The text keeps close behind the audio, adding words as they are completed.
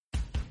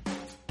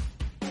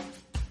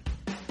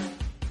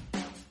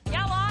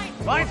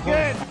Line's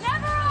good.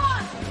 Never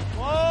on.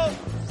 Whoa.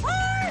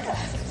 Hard.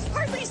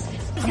 Hardly.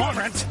 Come on,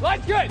 Brent.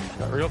 Line's good.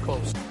 Got real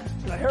close.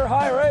 I hear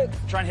high, right?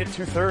 Try and hit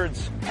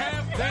 2/3.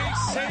 Have they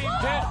saved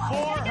it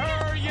for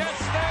her? Yes,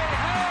 they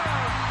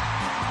have.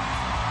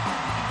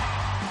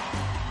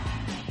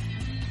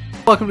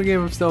 Welcome to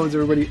Game of Stones,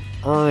 everybody.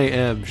 I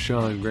am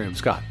Sean Graham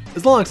Scott.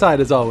 Alongside,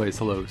 as always,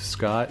 hello,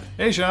 Scott.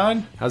 Hey,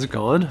 Sean. How's it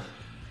going?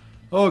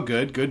 Oh,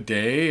 good. Good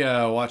day.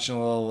 Watching a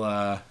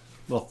little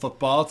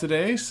football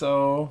today.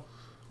 So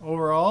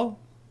overall,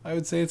 I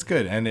would say it's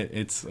good, and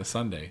it's a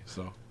Sunday.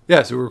 So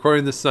yeah, so we're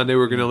recording this Sunday.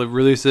 We're going to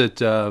release it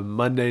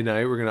Monday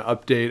night. We're going to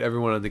update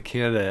everyone on the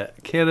Canada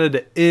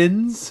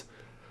events.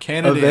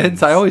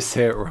 I always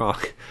say it wrong.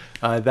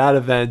 That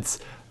event.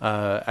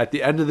 At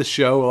the end of the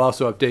show, we'll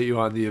also update you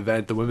on the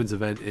event, the women's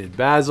event in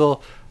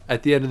Basel.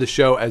 At the end of the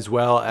show, as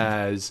well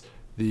as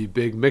the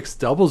big mixed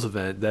doubles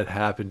event that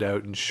happened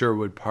out in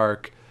Sherwood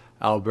Park,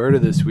 Alberta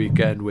this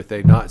weekend, with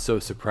a not so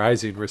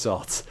surprising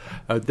results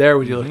out there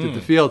when you looked at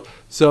the field.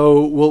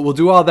 So we'll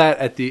do all that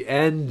at the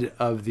end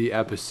of the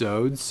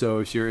episode. So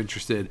if you're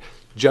interested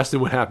just in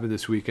what happened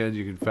this weekend,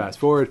 you can fast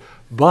forward.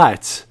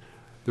 But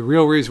the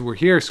real reason we're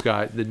here,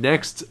 Scott, the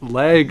next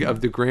leg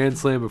of the Grand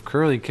Slam of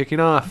curling kicking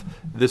off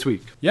this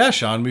week. Yeah,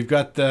 Sean, we've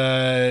got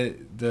the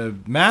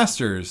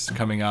Masters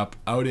coming up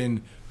out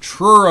in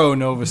Truro,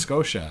 Nova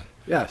Scotia.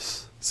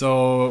 Yes.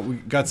 So we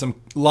got some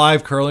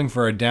live curling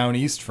for our Down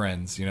East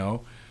friends, you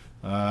know.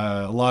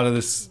 A lot of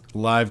this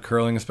live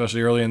curling,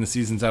 especially early in the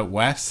season's out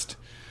west.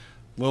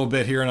 A little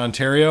bit here in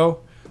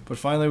Ontario. But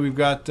finally, we've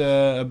got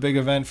a big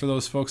event for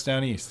those folks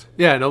down east.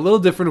 Yeah, and a little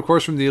different, of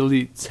course, from the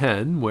Elite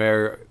 10,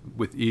 where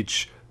with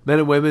each men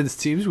and women's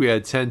teams, we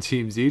had 10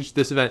 teams each.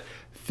 This event,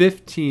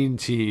 15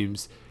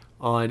 teams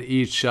on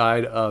each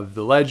side of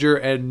the ledger,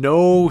 and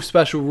no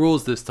special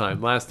rules this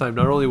time. Last time,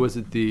 not only was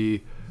it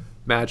the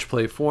match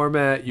play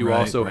format, you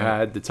also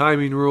had the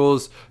timing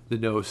rules, the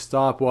no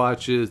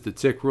stopwatches, the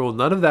tick rule.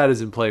 None of that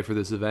is in play for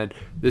this event.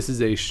 This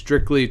is a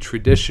strictly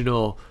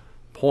traditional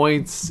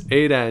points,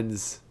 8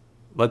 ends,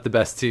 let the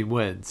best team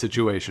win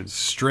situation.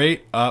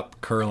 Straight up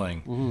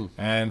curling. Mm-hmm.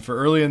 And for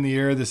early in the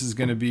year, this is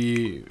going to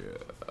be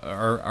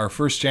our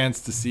first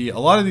chance to see a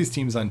lot of these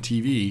teams on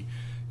TV.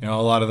 You know,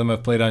 a lot of them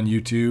have played on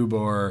YouTube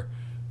or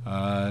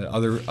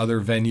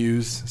other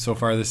venues so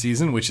far this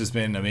season, which has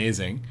been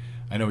amazing.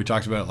 I know we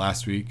talked about it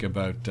last week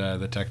about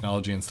the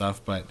technology and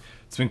stuff, but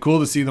it's been cool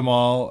to see them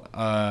all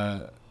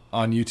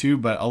on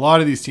YouTube. But a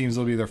lot of these teams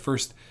will be their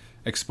first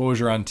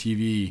exposure on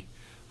TV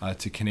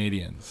to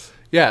Canadians.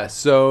 Yeah,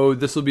 so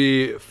this will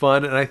be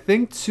fun. And I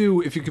think,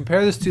 too, if you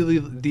compare this to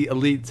the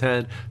Elite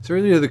 10,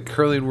 certainly to the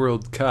Curling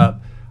World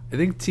Cup, I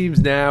think teams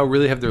now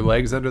really have their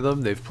legs under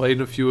them. They've played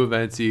in a few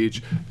events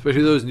each,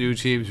 especially those new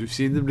teams. We've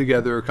seen them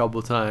together a couple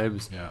of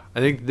times. Yeah. I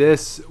think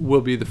this will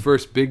be the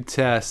first big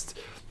test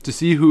to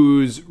see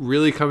who's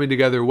really coming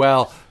together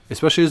well,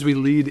 especially as we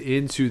lead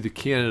into the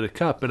Canada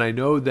Cup. And I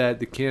know that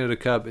the Canada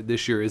Cup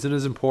this year isn't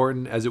as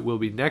important as it will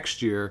be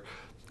next year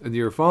and the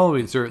year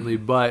following, certainly.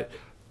 But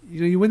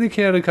you win the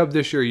Canada Cup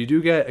this year, you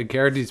do get a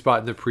guaranteed spot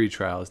in the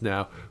pre-trials.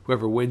 Now,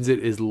 whoever wins it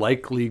is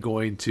likely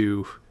going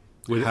to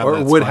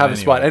would have a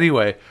spot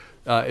anyway,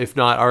 if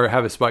not, or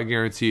have a spot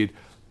guaranteed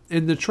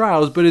in the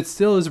trials. But it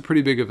still is a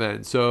pretty big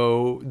event.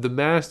 So the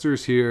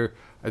Masters here,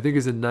 I think,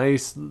 is a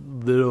nice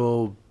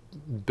little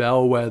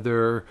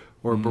bellwether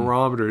or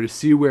barometer to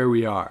see where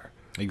we are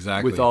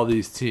with all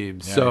these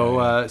teams.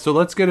 So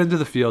let's get into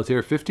the field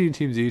here. 15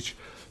 teams each,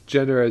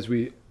 gender as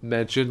we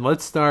mentioned.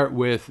 Let's start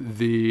with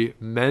the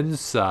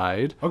men's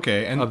side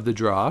of the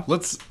draw.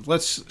 Let's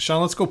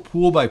Sean, let's go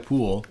pool by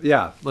pool.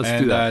 Yeah,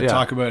 let's do that.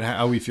 Talk about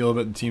how we feel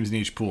about the teams in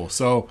each pool.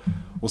 So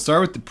we'll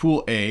start with the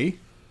Pool A.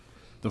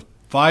 The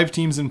 5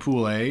 teams in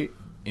Pool A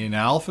in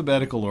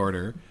alphabetical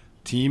order: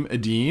 Team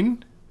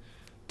Adine,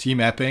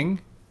 Team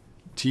Epping,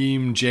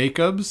 Team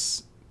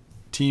Jacobs,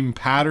 Team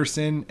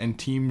Patterson, and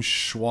Team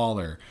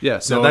Schwaller. Yeah,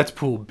 so that's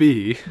Pool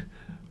B,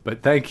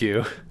 but thank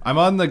you. I'm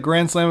on the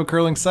Grand Slam of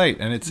Curling site,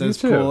 and it says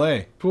Pool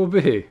A. Pool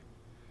B.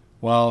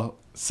 Well,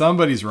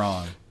 somebody's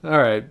wrong. All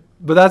right,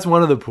 but that's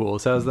one of the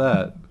pools. How's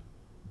that?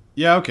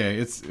 Yeah,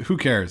 okay. Who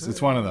cares?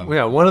 It's one of them.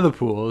 Yeah, one of the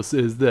pools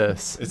is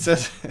this. It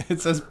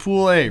says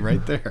Pool A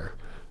right there.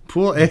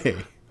 Pool A.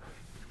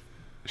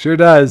 Sure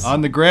does.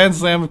 On the Grand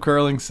Slam of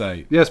Curling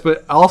site. Yes,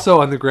 but also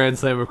on the Grand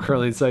Slam of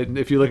Curling site, and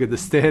if you look at the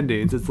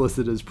standings, it's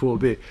listed as Pool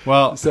B.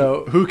 Well,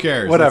 so who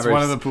cares? Whatever. It's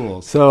one of the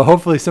pools. So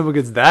hopefully someone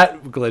gets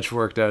that glitch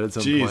worked out at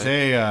some point. Jeez,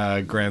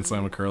 hey, Grand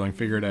Slam of Curling,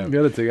 figure it out.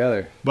 Get it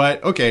together.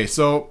 But, okay,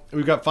 so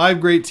we've got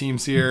 5 great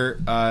teams here.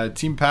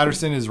 Team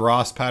Patterson is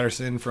Ross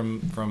Patterson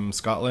from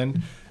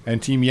Scotland,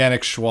 and Team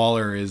Yannick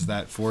Schwaller is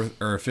that 4th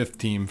or 5th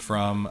team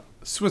from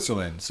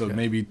Switzerland. So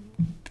maybe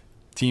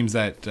teams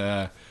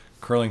that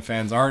curling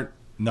fans aren't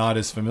not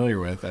as familiar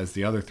with as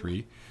the other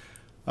 3.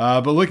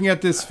 But looking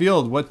at this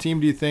field, what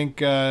team do you think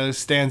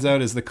stands out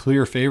as the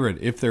clear favorite,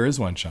 if there is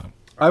one, Sean?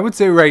 I would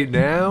say right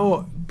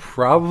now,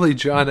 probably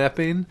John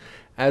Epping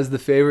as the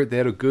favorite. They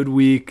had a good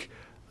week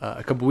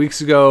a couple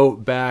weeks ago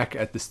back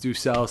at the Stu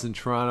Cells in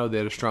Toronto. They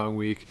had a strong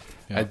week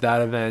at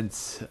that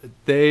event.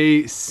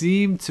 They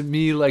seem to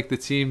me like the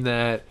team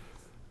that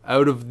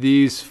out of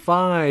these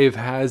 5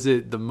 has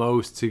it the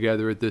most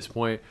together at this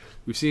point.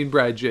 We've seen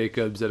Brad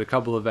Jacobs at a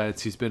couple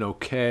events. He's been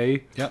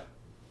okay. Yep.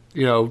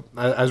 You know,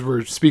 as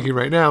we're speaking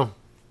right now,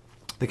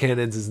 the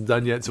Cannons isn't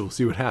done yet, so we'll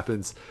see what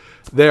happens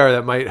there.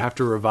 That might have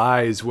to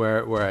revise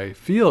where I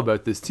feel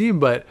about this team.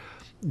 But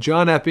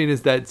John Epping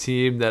is that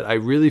team that I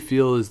really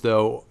feel as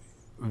though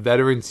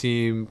veteran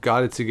team,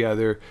 got it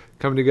together,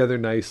 coming together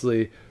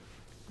nicely.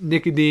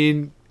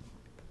 Nicodine,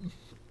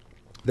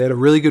 they had a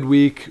really good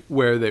week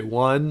where they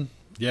won.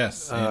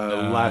 Yes.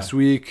 Last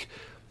week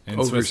in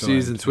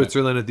overseas in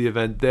Switzerland at the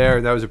event there.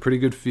 That was a pretty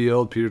good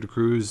field. Peter de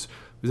Cruz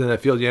was in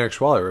that field. Yannick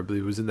Schwaller, I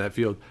believe, was in that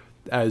field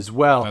as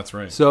well. That's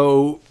right.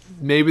 So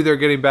maybe they're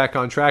getting back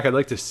on track. I'd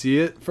like to see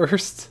it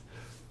first.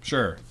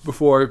 Sure.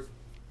 Before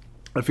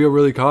I feel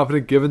really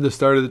confident, given the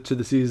start to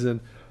the season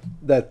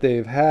that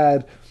they've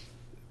had.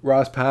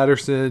 Ross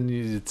Patterson,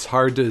 it's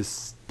hard to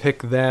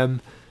pick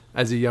them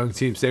as a young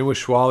team. Same with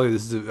Schwaller.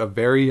 This is a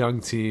very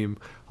young team,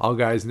 all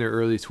guys in their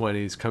early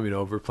 20s coming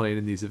over, playing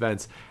in these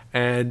events.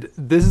 And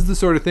this is the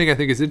sort of thing I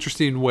think is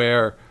interesting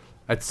where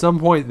at some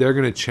point they're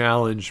going to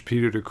challenge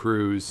Peter de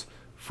Cruz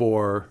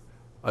for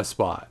a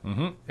spot.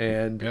 Mm-hmm.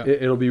 And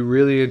it'll be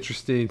really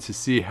interesting to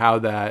see how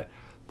that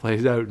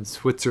plays out in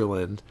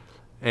Switzerland.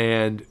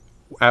 And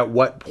at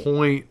what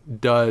point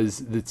does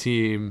the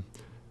team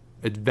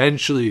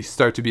eventually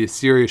start to be a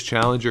serious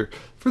challenger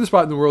for the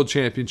spot in the World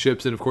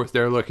Championships? And of course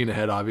they're looking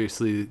ahead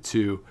obviously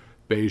to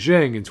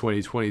Beijing in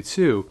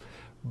 2022.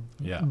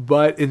 Yeah.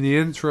 But in the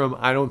interim,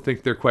 I don't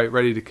think they're quite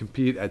ready to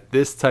compete at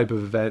this type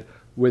of event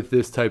with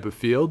this type of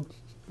field.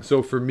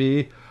 So for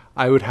me,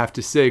 I would have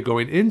to say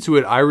going into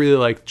it, I really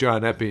like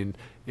John Epping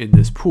in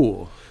this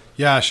pool.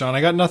 Yeah, Sean,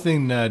 I got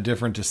nothing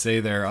different to say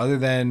there other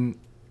than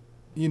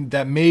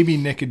that maybe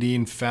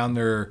Nicodine found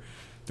their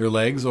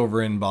legs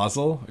over in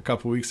Basel a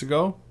couple weeks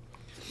ago.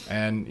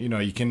 And,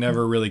 you can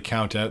never really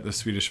count out the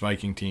Swedish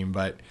Viking team.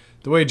 But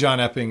the way John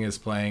Epping is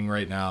playing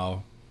right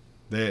now,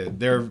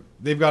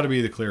 they've got to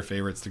be the clear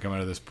favorites to come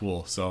out of this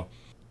pool. So,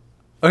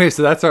 okay,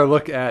 so that's our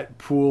look at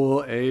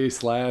Pool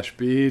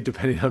A/B,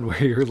 depending on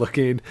where you're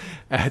looking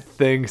at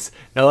things.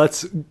 Now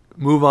let's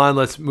move on.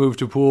 Let's move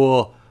to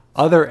Pool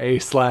other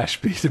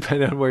A/B,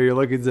 depending on where you're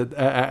looking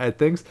at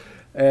things.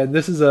 And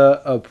this is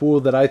a pool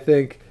that I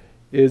think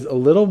is a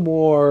little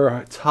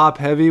more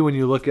top-heavy when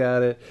you look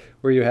at it,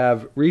 where you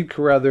have Reed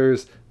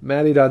Carruthers,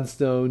 Matty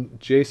Dunstone,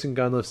 Jason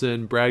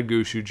Gunlifson, Brad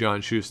Gushue,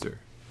 John Schuster.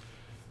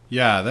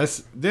 Yeah,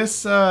 this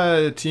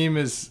team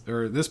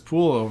this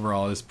pool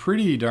overall is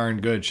pretty darn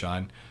good,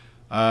 Sean.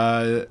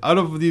 Out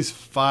of these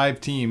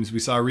 5 teams, we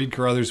saw Reed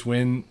Carruthers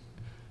win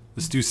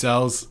the Stu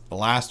Cells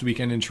last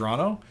weekend in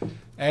Toronto,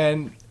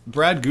 and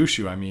Brad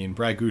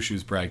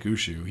Gushue's Brad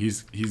Gushue.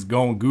 He's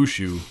going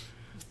Gushue.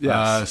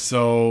 Yes.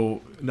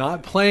 So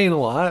not playing a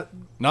lot.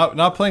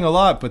 Not playing a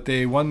lot, but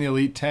they won the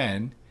Elite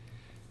 10,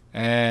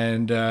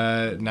 and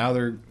now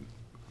they're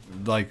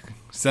like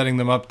setting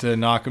them up to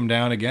knock them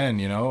down again.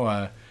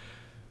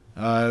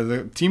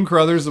 The Team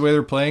Carruthers, the way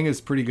they're playing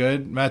is pretty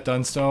good. Matt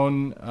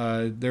Dunstone,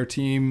 their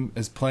team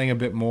is playing a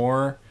bit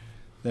more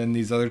than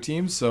these other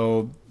teams,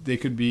 so they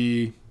could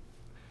be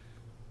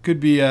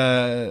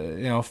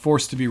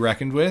forced to be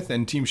reckoned with.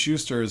 And Team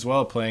Schuster as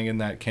well, playing in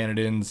that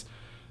Canadians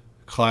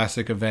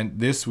Classic event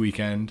this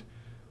weekend,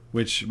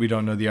 which we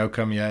don't know the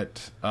outcome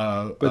yet.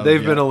 But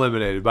they've been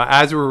eliminated. But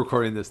as we're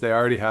recording this, they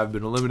already have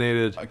been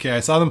eliminated. Okay, I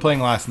saw them playing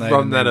last night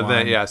from that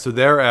event. Yeah, so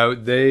they're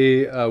out.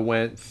 They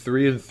went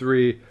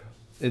 3-3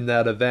 in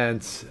that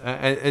event.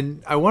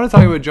 And I want to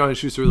talk about John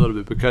Schuster a little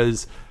bit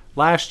because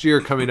last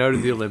year coming out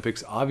of the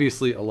Olympics,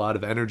 obviously a lot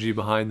of energy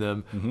behind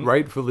them,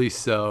 rightfully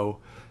so.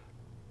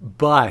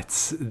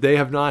 But they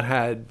have not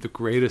had the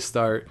greatest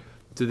start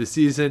to the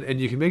season, and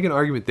you can make an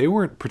argument they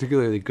weren't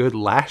particularly good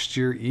last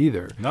year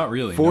either. Not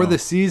really. For the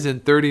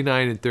season,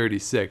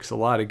 39-36, a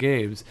lot of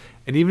games.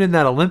 And even in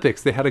that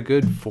Olympics, they had a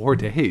good 4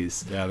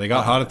 days. Yeah, they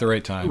got hot at the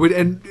right time.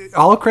 And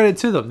all credit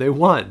to them. They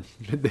won.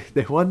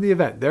 They won the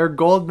event. They're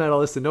gold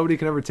medalists, and nobody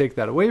can ever take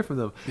that away from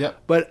them.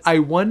 Yep. But I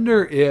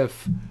wonder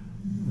if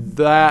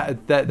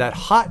that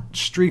hot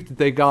streak that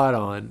they got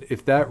on,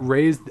 if that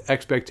raised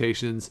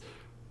expectations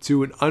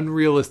to an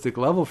unrealistic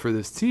level for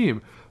this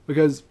team.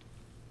 Because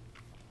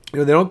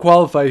they don't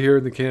qualify here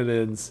in the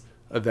Canadians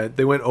event.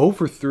 They went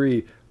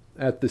 0-3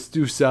 at the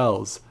Stu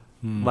Cells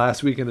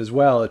last weekend as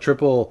well, a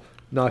triple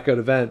knockout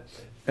event.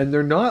 And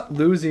they're not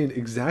losing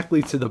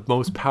exactly to the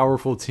most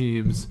powerful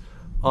teams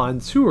on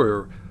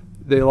tour.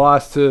 They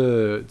lost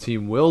to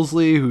Team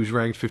Wilsley, who's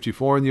ranked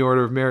 54 in the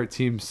order of merit.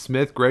 Team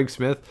Smith, Greg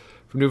Smith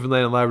from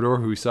Newfoundland and Labrador,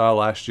 who we saw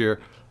last year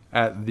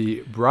at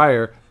the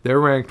Brier. They're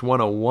ranked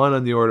 101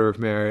 on the order of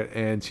merit.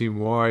 And Team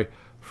Roy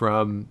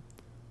from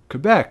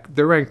Quebec,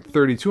 they're ranked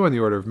 32 on the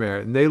order of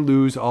merit, and they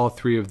lose all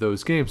 3 of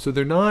those games. So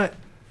they're not,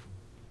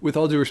 with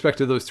all due respect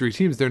to those 3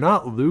 teams, they're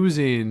not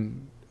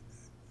losing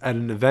at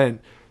an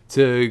event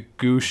to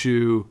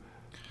Gushue,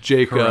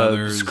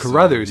 Jacobs,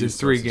 Carruthers in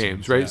 3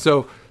 games, right? Yeah.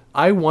 So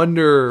I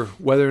wonder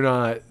whether or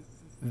not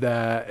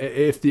that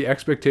if the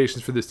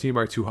expectations for this team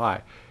are too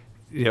high.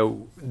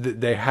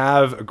 They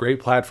have a great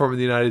platform in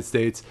the United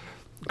States.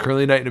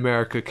 Curling Night in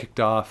America kicked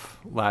off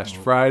last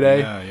Friday.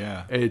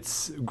 Yeah.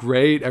 It's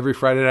great every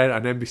Friday night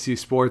on NBC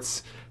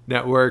Sports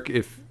Network.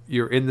 If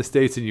you're in the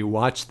States and you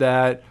watch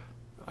that,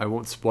 I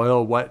won't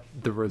spoil what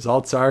the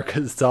results are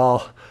because it's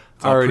all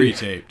already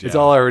pre-taped. It's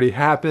all already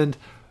happened.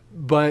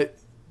 But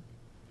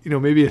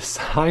maybe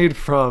aside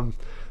from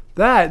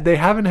that, they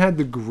haven't had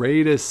the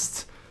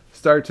greatest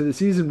start to the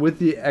season, with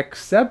the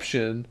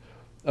exception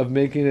of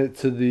making it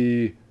to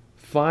the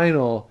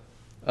final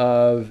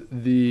of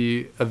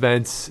the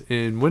events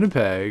in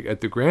Winnipeg at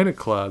the Granite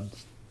Club,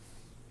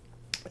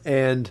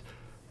 and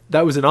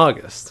that was in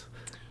August.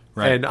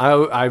 Right. And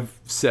I've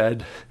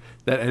said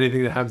that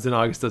anything that happens in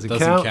August doesn't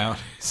count.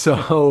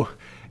 So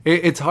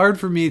it's hard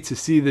for me to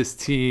see this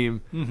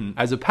team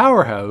as a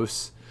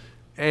powerhouse.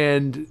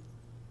 And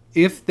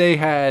if they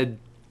had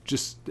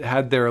just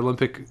had their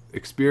Olympic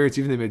experience,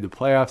 even if they made the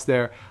playoffs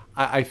there,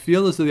 I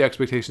feel as though the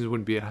expectations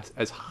wouldn't be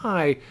as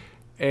high.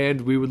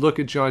 And we would look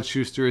at John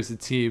Schuster as a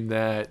team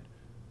that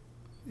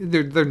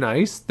they're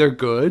nice, they're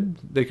good,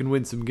 they can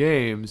win some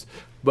games.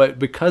 But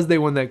because they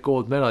won that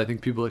gold medal, I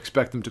think people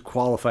expect them to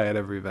qualify at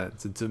every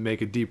event and to make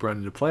a deep run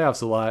into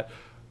playoffs a lot.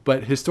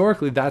 But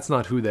historically, that's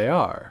not who they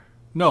are.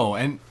 No,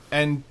 and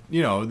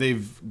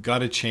they've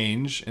got a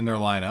change in their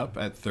lineup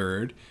at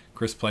third.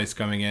 Chris Pleiss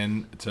coming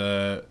in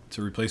to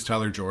replace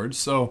Tyler George.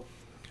 So,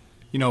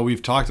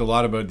 we've talked a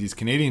lot about these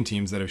Canadian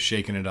teams that have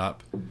shaken it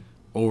up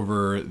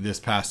over this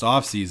past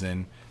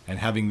offseason and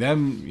having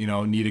them,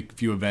 need a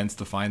few events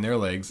to find their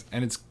legs.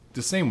 And it's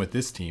the same with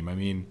this team. I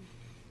mean,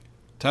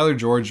 Tyler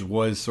George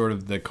was sort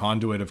of the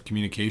conduit of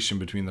communication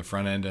between the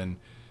front end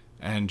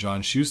and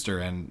John Schuster,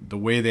 and the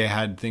way they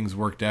had things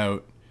worked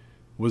out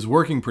was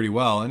working pretty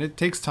well. And it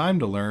takes time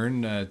to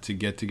learn to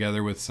get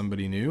together with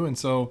somebody new. And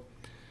so,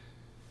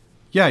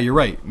 yeah, you're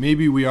right.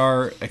 Maybe we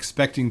are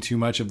expecting too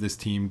much of this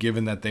team,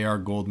 given that they are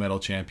gold medal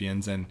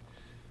champions.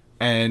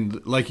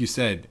 And like you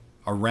said,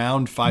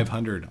 around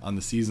 500 on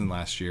the season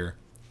last year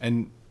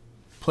and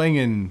playing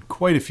in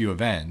quite a few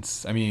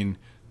events. I mean,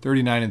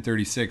 39 and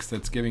 36,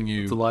 that's giving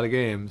you... It's a lot of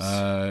games.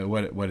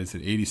 What is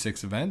it,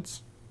 86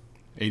 events?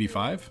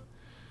 85?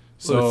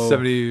 So it's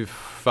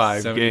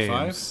 75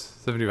 75? games.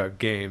 75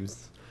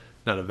 games,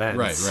 not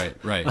events.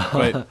 Right.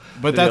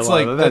 But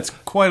that's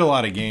quite a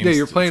lot of games. Yeah,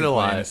 you're playing to a play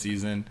lot in a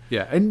season.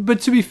 Yeah,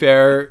 but to be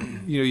fair,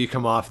 you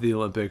come off the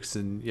Olympics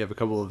and you have a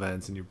couple of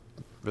events and you're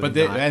really But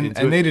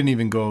they didn't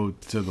even go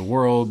to the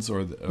Worlds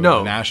or the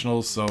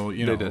Nationals, so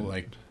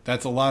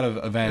that's a lot of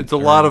events.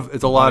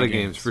 It's a lot of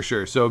games for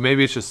sure. So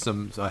maybe it's just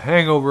a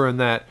hangover in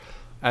that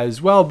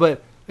as well.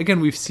 But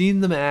again, we've seen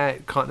them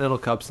at Continental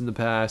Cups in the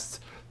past.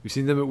 We've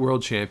seen them at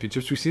World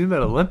Championships. We've seen them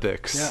at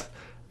Olympics. Yeah.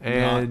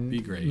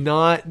 And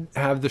not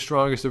have the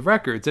strongest of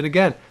records. And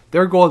again,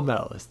 they're gold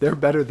medalists. They're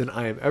better than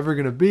I am ever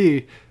going to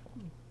be.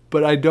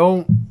 But I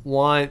don't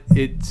want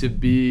it to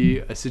be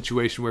a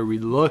situation where we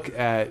look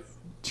at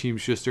Team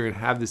Schuster and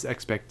have this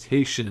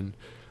expectation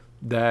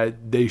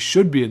that they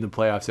should be in the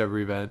playoffs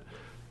every event,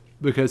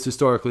 because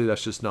historically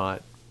that's just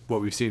not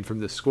what we've seen from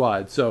this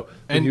squad. So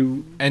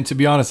and to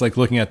be honest,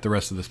 looking at the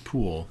rest of this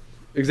pool,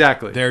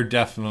 exactly, they're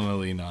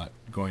definitely not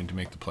going to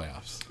make the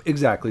playoffs.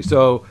 Exactly.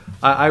 So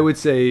I would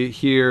say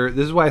here,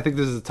 this is why I think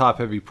this is a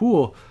top-heavy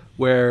pool,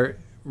 where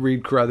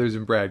Reed Carruthers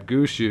and Brad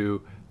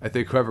Gushue, I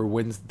think whoever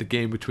wins the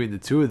game between the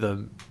two of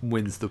them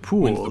wins the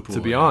pool,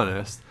 to be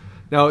honest.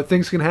 Now,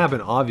 things can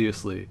happen,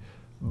 obviously,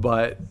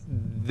 but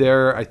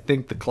they're, I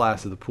think, the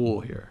class of the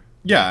pool here.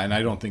 Yeah, and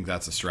I don't think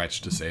that's a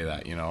stretch to say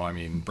that. I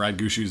mean, Brad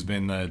Gushue's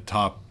been the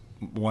top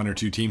one or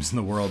two teams in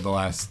the world the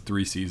last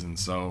 3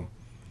 seasons, so...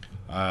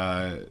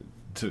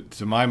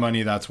 To my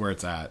money, that's where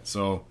it's at.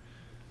 So,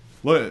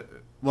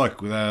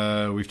 look,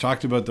 we've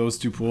talked about those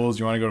two pools.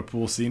 You want to go to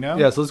Pool C now?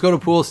 Yeah, so let's go to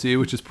Pool C,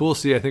 which is Pool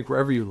C, I think,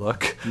 wherever you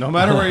look. No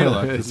matter where you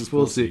look, this is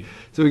Pool C.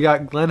 So we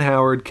got Glenn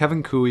Howard,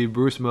 Kevin Cooey,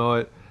 Bruce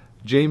Mowat,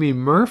 Jamie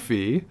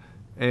Murphy,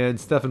 and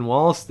Stefan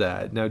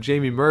Wallstad. Now,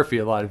 Jamie Murphy,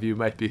 a lot of you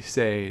might be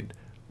saying,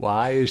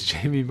 why is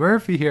Jamie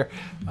Murphy here?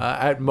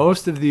 At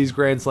most of these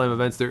Grand Slam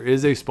events, there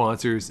is a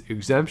sponsor's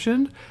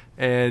exemption.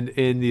 And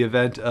in the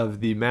event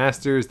of the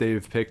Masters,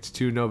 they've picked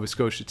 2 Nova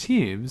Scotia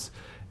teams.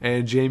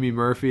 And Jamie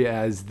Murphy,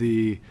 as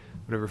the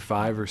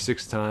 5 or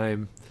 6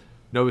 time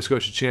Nova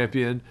Scotia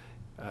champion,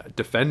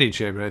 defending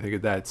champion, I think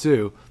at that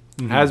too,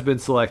 has been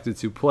selected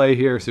to play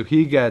here. So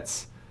he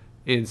gets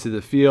into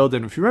the field.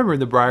 And if you remember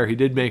in the Brier, he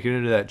did make it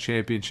into that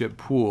championship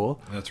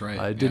pool. That's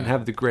right. Didn't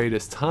have the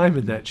greatest time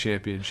in that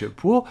championship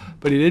pool,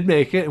 but he did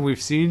make it. And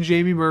we've seen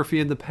Jamie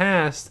Murphy in the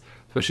past,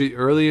 especially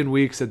early in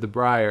weeks at the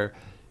Brier.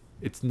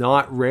 It's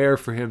not rare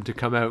for him to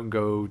come out and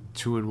go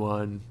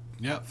 2-1,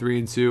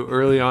 3-2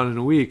 early on in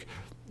a week.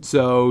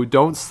 So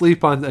don't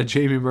sleep on a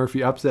Jamie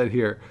Murphy upset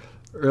here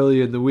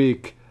early in the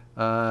week.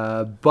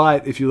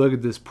 But if you look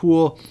at this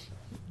pool,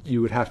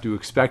 you would have to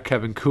expect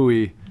Kevin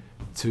Cooey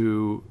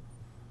to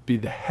be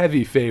the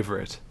heavy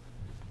favorite.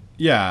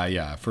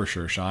 Yeah, for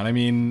sure, Sean. I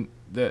mean,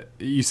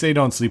 you say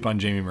don't sleep on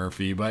Jamie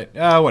Murphy, but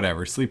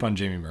whatever. Sleep on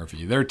Jamie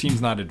Murphy. Their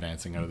team's not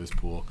advancing out of this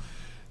pool.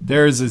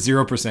 There's a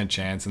 0%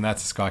 chance, and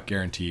that's a Scott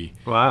guarantee.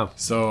 Wow.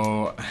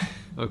 So,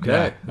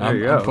 Okay. There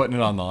you I'm go. putting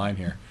it on the line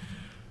here.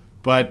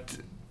 But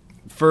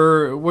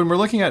for when we're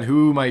looking at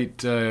who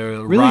might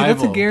Really, rival,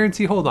 that's a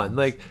guarantee. Hold on.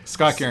 Like,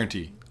 Scott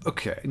guarantee.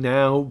 okay,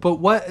 now, but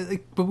what?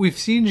 Like, but we've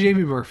seen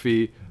Jamie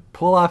Murphy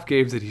pull off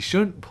games that he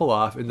shouldn't pull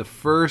off in the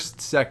first,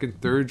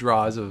 second, third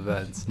draws of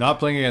events. Not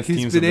playing against He's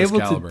teams been of this able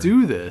caliber. to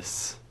do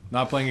this.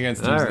 Not playing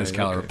against All teams of right, this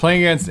caliber. okay.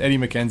 Playing against Eddie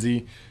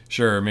McKenzie,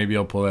 sure, maybe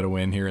he'll pull out a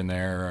win here and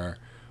there.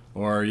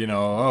 Or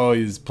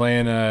he's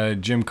playing a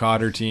Jim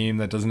Cotter team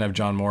that doesn't have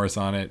John Morris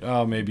on it.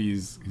 Oh, maybe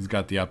he's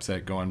got the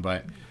upset going.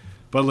 But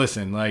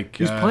listen, like...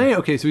 He's playing...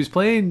 Okay, so he's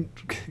playing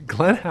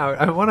Glenn Howard.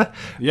 I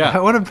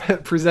want to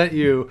present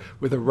you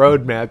with a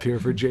roadmap here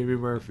for Jamie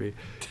Murphy.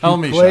 Tell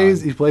me, Sean.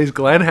 Sean. He plays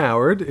Glenn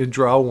Howard in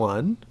draw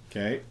 1.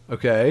 Okay.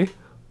 Okay.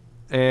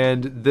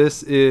 And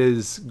this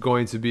is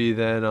going to be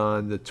then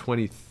on the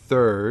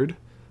 23rd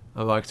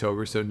of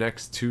October, so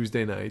next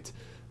Tuesday night.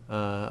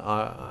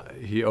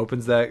 He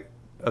opens that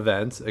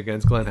event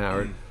against Glenn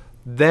Howard.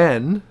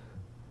 Then,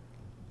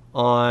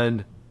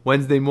 on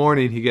Wednesday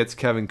morning, he gets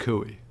Kevin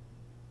Cooey.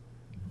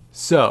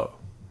 So,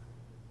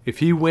 if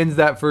he wins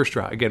that first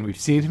draw, again, we've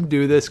seen him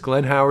do this.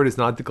 Glenn Howard is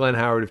not the Glenn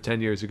Howard of 10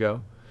 years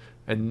ago,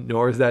 and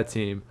nor is that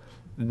team.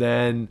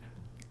 Then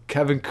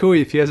Kevin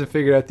Cooey, if he hasn't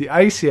figured out the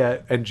ice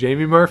yet, and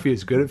Jamie Murphy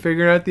is good at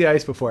figuring out the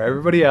ice before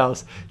everybody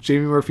else,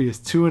 Jamie Murphy is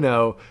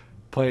 2-0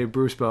 playing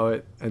Bruce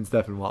Mowat and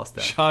Stefan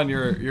Wallstedt. Sean,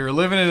 you're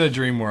living in a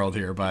dream world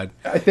here, bud.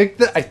 I think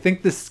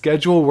the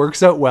schedule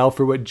works out well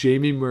for what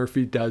Jamie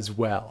Murphy does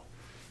well.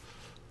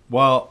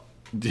 Well,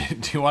 do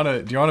you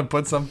want to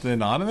put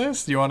something on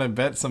this? Do you want to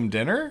bet some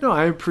dinner? No,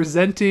 I'm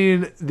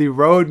presenting the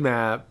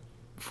roadmap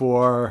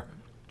for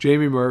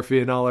Jamie Murphy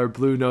and all our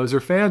Blue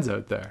Noser fans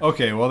out there.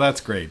 Okay, well,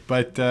 that's great.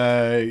 But,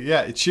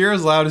 cheer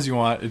as loud as you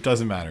want. It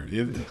doesn't matter.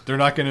 They're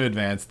not going to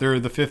advance. They're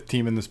the 5th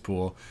team in this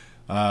pool.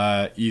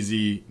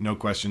 Easy, no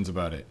questions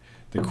about it.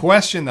 The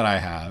question that I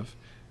have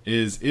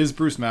is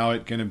Bruce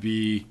Mowat going to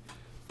be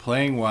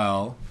playing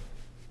well,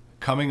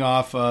 coming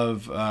off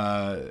of,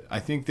 I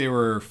think they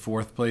were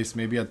 4th place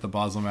maybe at the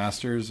Basel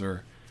Masters,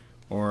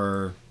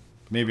 or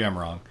maybe I'm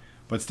wrong.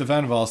 But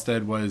Stefan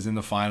Wallstedt was in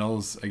the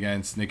finals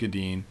against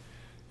Nicodine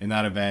in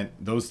that event.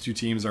 Those two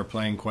teams are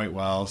playing quite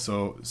well.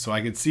 So I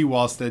could see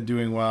Wallstedt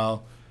doing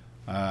well.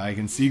 I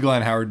can see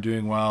Glenn Howard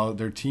doing well.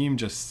 Their team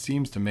just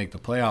seems to make the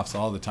playoffs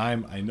all the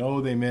time. I know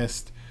they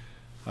missed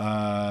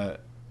the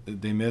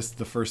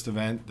first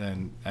event,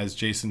 then, as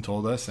Jason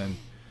told us, and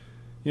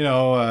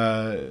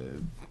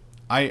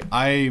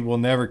I will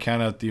never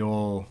count out the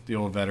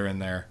old veteran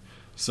there.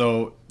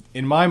 So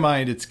in my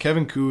mind, it's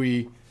Kevin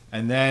Cooey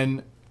and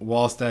then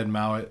Wallstedt,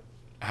 Mowat,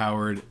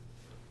 Howard,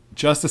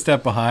 just a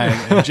step behind,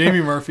 and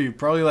Jamie Murphy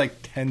probably like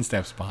 10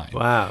 steps behind.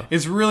 Wow.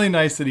 It's really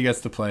nice that he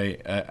gets to play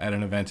at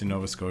an event in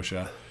Nova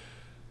Scotia.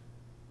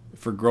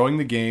 For growing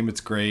the game,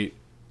 it's great.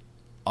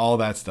 All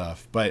that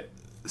stuff. But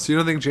So you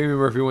don't think Jamie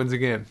Murphy wins a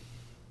game?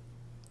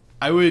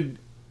 I would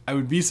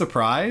be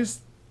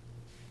surprised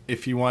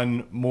if he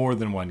won more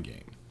than one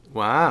game.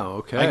 Wow,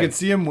 okay. I could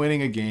see him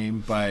winning a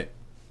game, but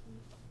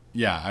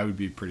yeah, I would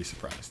be pretty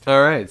surprised.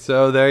 All right,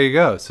 so there you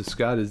go. So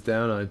Scott is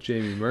down on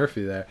Jamie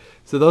Murphy there.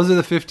 So those are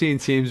the 15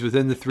 teams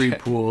within the 3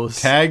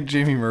 pools. Tag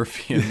Jamie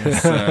Murphy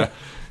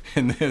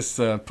in this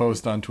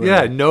post on Twitter.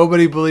 Yeah,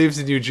 nobody believes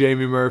in you,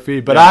 Jamie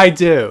Murphy, but I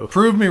do.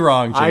 Prove me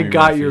wrong, Jamie I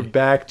got Murphy. your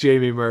back,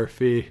 Jamie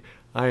Murphy.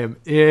 I am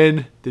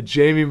in the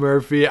Jamie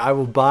Murphy. I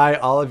will buy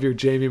all of your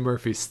Jamie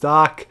Murphy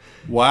stock.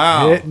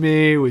 Wow. Hit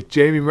me with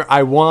Jamie Murphy.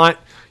 I want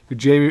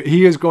Jamie.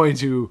 He is going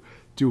to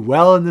do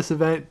well in this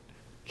event.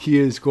 He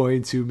is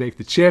going to make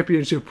the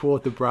championship pool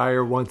at the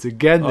Briar once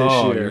again this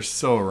year. You're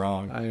so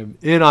wrong. I am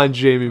in on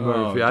Jamie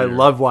Murphy. I dear.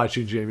 love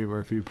watching Jamie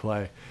Murphy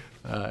play.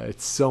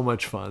 It's so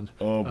much fun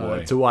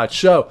boy. to watch.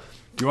 So,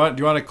 Do you want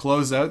to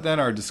close out then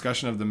our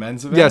discussion of the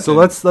men's event? yeah, so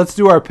let's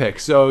do our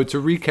picks. So to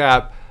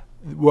recap,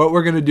 what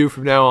we're going to do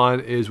from now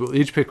on is we'll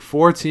each pick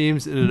 4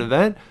 teams in an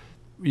event.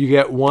 You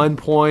get 1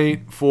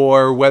 point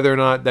for whether or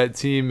not that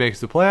team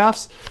makes the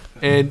playoffs,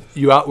 and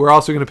we're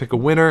also going to pick a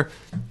winner.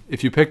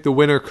 If you pick the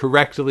winner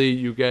correctly,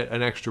 you get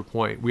an extra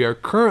point. We are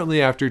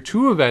currently, after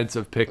 2 events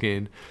of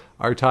picking,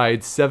 are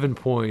tied 7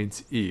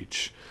 points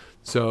each.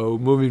 So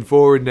moving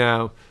forward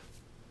now,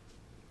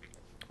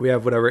 we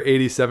have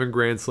 87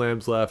 Grand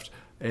Slams left,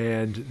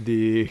 and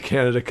the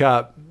Canada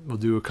Cup. We'll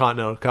do a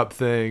Continental Cup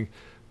thing,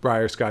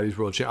 Briar Scotty's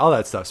World Champ, all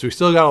that stuff. So we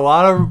still got a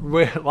lot of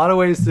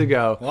ways to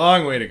go.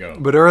 Long way to go.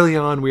 But early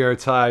on, we are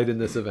tied in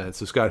this event.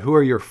 So Scott, who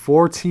are your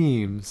 4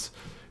 teams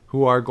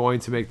who are going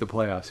to make the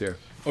playoffs here?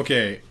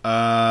 Okay,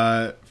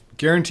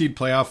 guaranteed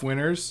playoff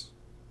winners,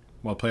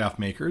 well, playoff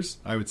makers,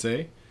 I would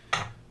say.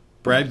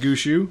 Brad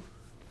Gushu,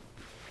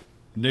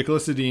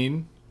 Nicholas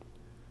Edin,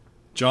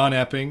 John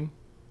Epping,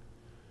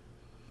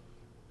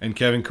 and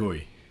Kevin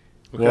Cooey.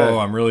 Okay. Whoa,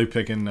 I'm really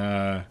picking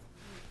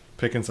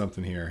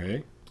something here,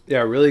 hey? Yeah,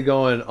 really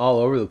going all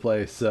over the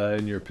place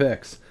in your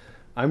picks.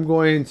 I'm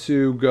going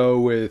to go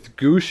with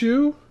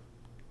Gushu,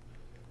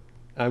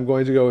 I'm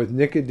going to go with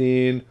Nick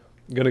Edin.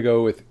 I'm going to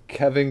go with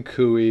Kevin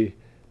Cooey.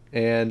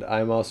 And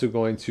I'm also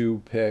going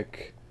to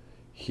pick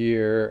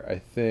here, I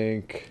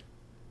think...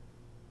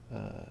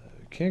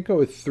 can't go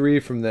with 3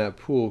 from that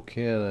pool,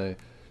 can I?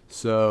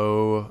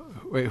 So,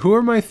 wait, who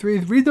are my 3?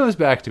 Read those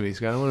back to me,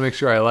 Scott. I want to make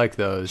sure I like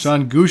those.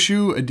 Sean,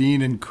 Gushue,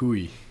 Edin, and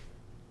Cooey.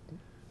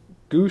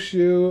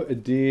 Gushue,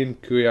 Edin,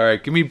 Cooey. All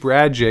right, give me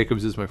Brad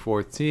Jacobs as my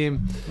 4th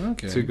team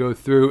to go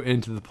through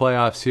into the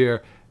playoffs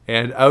here.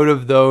 And out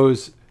of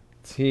those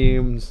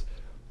teams,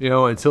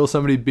 until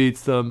somebody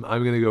beats them,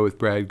 I'm going to go with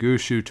Brad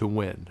Gushue to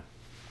win.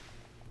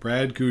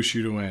 Brad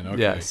Gushue to win.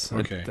 Okay. Yes.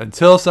 Okay.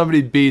 Until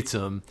somebody beats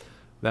him,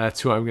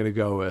 that's who I'm going to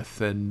go with.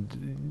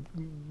 And,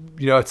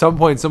 at some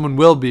point someone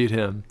will beat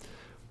him,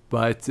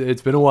 but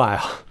it's been a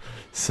while.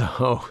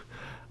 So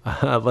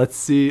let's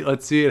see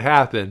it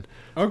happen.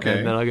 Okay.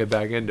 And then I'll get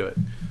back into it.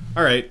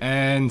 All right.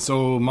 And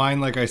so mine,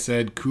 like I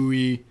said,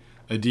 Cooey,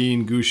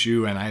 Edin,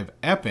 Gushue, and I have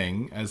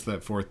Epping as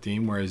that 4th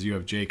team, whereas you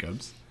have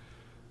Jacobs.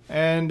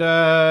 And,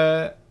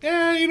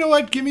 you know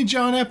what? Give me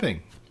John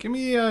Epping. Give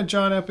me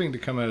John Epping to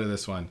come out of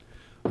this one.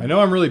 I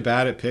know I'm really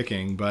bad at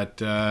picking, but...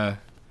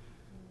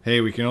 hey,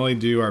 we can only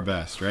do our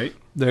best, right?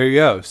 There you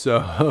go.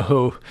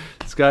 So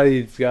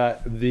Scotty's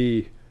got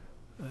the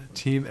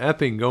Team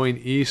Epping going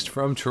east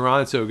from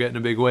Toronto, getting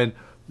a big win.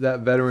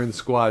 That veteran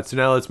squad. So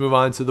now let's move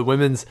on to the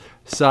women's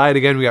side.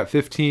 Again, we got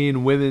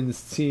 15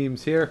 women's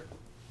teams here.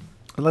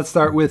 And let's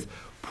start with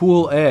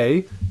Pool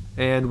A.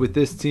 And with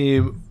this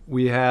team,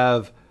 we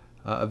have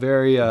a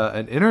very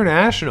an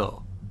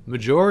international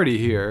majority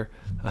here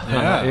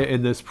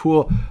in this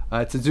pool.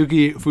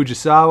 Suzuki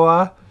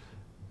Fujisawa,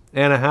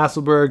 Anna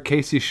Hasselberg,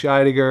 Casey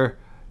Scheidegger,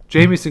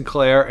 Jamie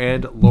Sinclair,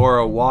 and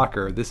Laura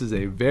Walker. This is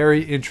a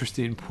very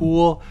interesting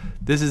pool.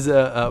 This is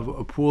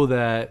a pool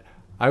that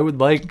I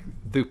would like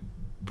the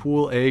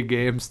Pool A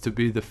games to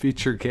be the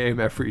feature game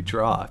every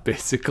draw,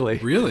 basically.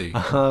 Really?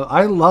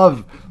 I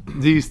love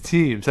these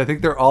teams. I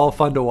think they're all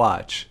fun to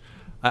watch.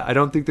 I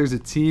don't think there's a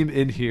team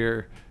in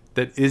here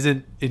that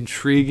isn't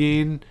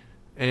intriguing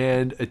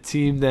and a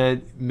team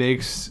that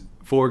makes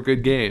for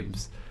good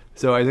games.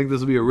 So I think this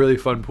will be a really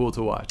fun pool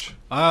to watch.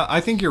 I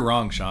think you're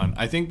wrong, Sean.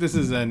 I think this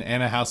is an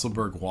Anna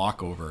Hasselberg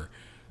walkover.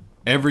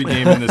 Every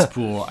game in this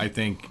pool, I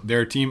think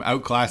their team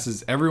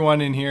outclasses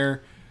everyone in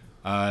here.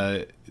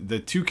 The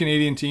 2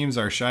 Canadian teams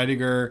are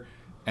Scheidegger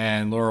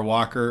and Laura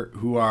Walker,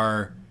 who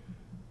are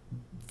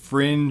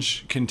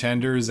fringe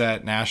contenders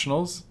at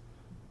nationals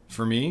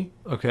for me.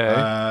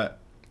 Okay.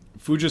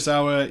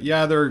 Fujisawa,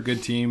 yeah, they're a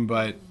good team,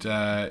 but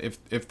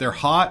if they're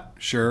hot,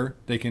 sure,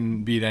 they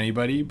can beat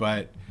anybody,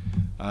 but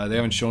they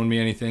haven't shown me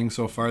anything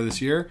so far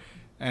this year.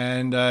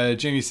 And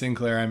Jamie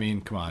Sinclair, I mean,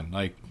 come on,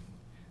 like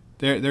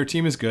their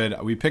team is good.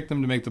 We picked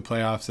them to make the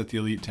playoffs at the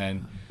Elite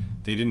 10.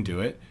 They didn't do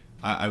it.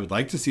 I would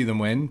like to see them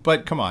win,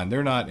 but come on,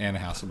 they're not Anna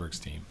Hasselberg's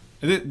team.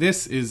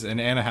 This is an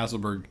Anna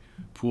Hasselberg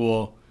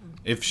pool.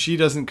 If she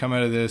doesn't come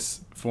out of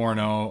this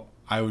 4-0,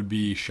 I would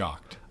be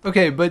shocked.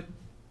 Okay, but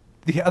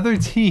the other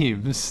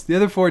teams, the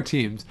other 4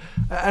 teams,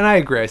 and I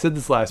agree. I said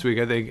this last week.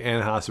 I think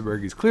Anna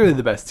Hasselberg is clearly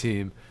the best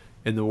team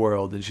in the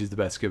world, and she's the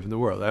best gift in the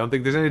world. I don't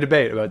think there's any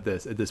debate about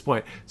this at this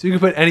point. So you can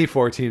put any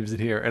 4 teams in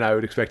here, and I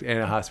would expect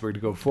Anna Hasselberg to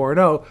go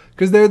 4-0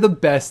 because they're the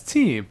best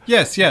team.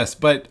 Yes,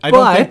 but I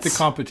don't think the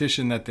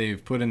competition that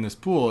they've put in this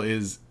pool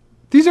is...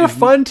 These are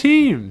fun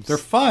teams. They're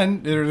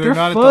fun. They're fun,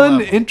 not at the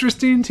level.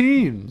 interesting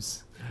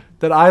teams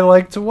that I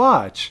like to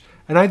watch.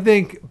 And I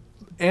think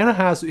Anna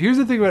Hasselberg... Here's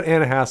the thing about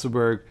Anna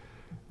Hasselberg.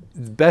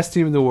 Best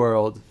team in the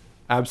world,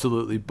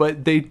 absolutely.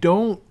 But they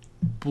don't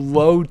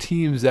blow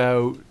teams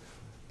out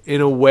in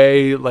a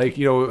way like,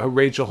 how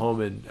Rachel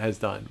Homan has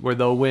done, where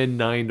they'll win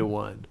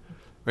 9-1.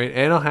 Right?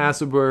 Anna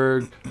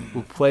Hasselberg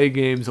will play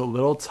games a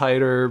little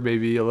tighter,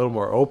 maybe a little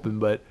more open,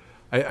 but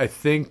I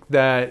think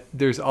that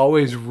there's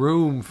always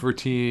room for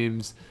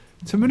teams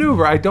to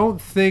maneuver. I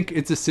don't think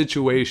it's a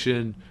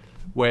situation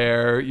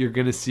where you're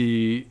going to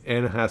see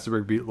Anna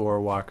Hasselberg beat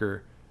Laura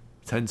Walker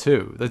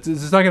 10-2. That's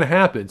not going to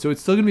happen. So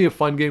it's still going to be a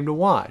fun game to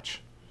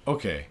watch.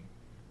 Okay.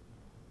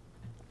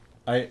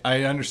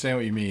 I understand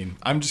what you mean.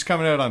 I'm just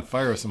coming out on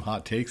fire with some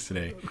hot takes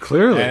today.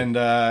 Clearly. And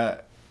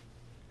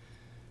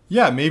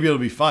yeah, maybe it'll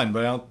be fun,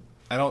 but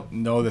I don't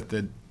know that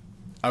the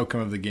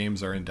outcome of the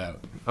games are in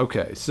doubt.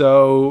 Okay,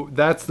 so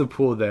that's the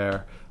pool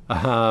there.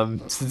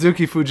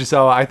 Suzuki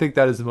Fujisawa, I think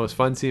that is the most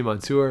fun team on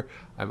tour.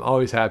 I'm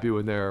always happy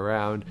when they're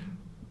around.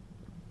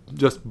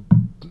 Just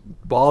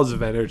balls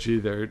of energy.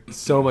 They're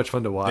so much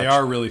fun to watch. They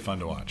are really fun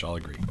to watch. I'll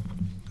agree.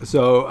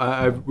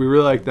 So we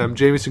really like them.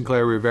 Jamie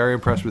Sinclair, we were very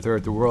impressed with her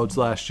at the Worlds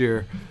last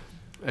year.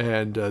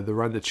 And the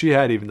run that she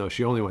had, even though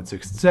she only went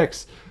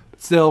 6-6.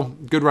 But still,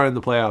 good run in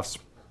the playoffs.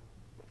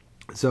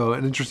 So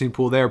an interesting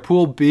pool there.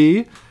 Pool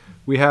B,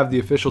 we have the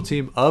official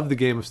team of the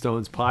Game of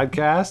Stones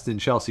podcast in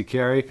Chelsea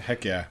Carey.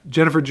 Heck yeah.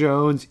 Jennifer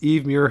Jones,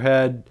 Eve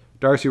Muirhead,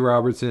 Darcy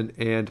Robertson,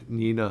 and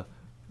Nina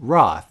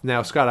Roth.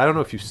 Now, Scott, I don't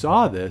know if you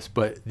saw this,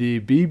 but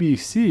the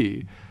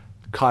BBC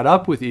caught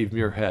up with Eve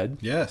Muirhead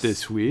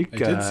this week. I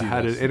did see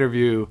had this. an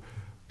interview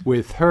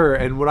with her.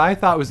 And what I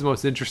thought was the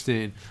most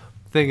interesting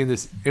thing in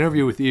this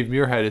interview with Eve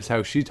Muirhead is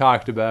how she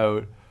talked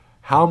about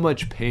how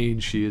much pain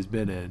she has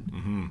been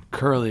in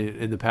curling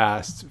in the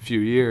past few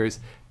years,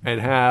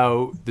 and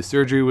how the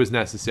surgery was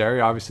necessary.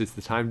 Obviously, it's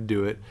the time to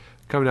do it,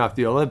 coming off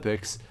the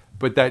Olympics,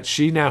 but that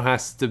she now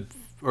has to,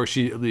 or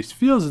she at least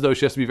feels as though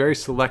she has to be very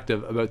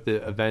selective about the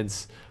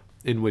events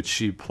in which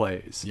she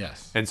plays.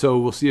 Yes. And so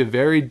we'll see a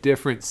very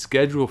different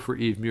schedule for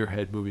Eve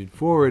Muirhead moving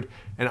forward,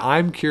 and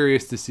I'm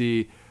curious to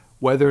see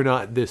whether or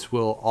not this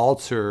will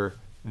alter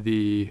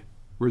the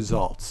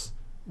results,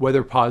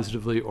 whether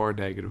positively or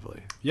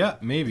negatively. Yeah,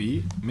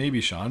 maybe,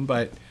 Sean.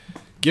 But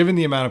given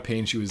the amount of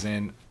pain she was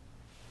in,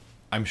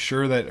 I'm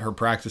sure that her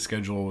practice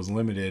schedule was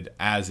limited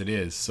as it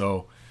is.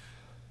 So,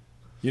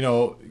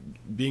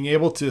 being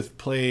able to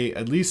play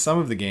at least some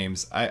of the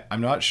games,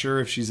 I'm not sure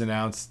if she's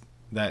announced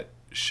that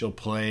she'll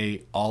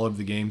play all of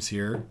the games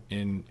here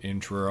in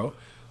Truro.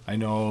 I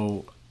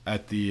know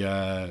at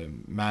the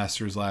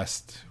Masters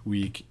last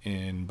week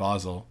in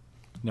Basel.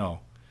 No,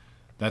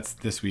 that's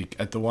this week.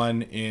 At the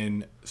one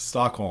in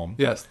Stockholm.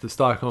 Yes, the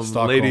Stockholm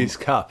Ladies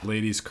Cup.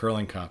 Ladies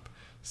Curling Cup.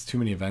 It's too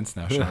many events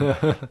now,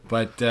 Sean.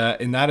 But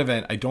in that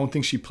event, I don't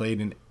think she played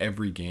in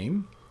every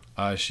game.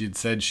 She had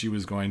said she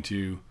was going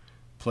to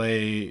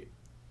play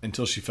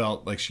until she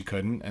felt like she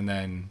couldn't, and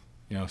then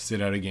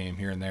sit out a game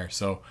here and there.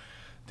 So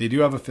they do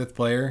have a fifth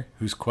player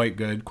who's quite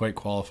good, quite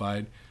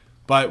qualified.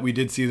 But we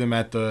did see them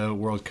at the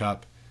World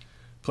Cup.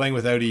 Playing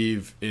without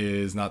Eve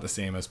is not the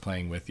same as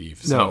playing with Eve.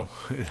 So.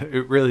 No,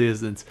 it really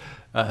isn't.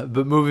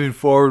 But moving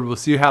forward, we'll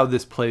see how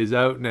this plays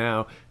out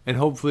now, and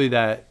hopefully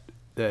that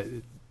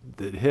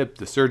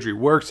the surgery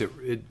works,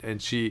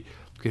 and she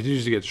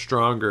continues to get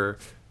stronger,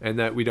 and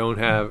that we don't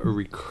have a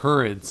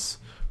recurrence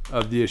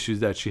of the issues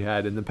that she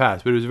had in the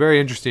past. But it was a very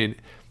interesting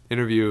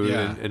interview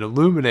and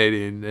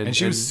illuminating. And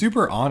she was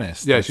super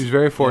honest. Yeah, she was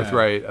very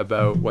forthright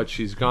about what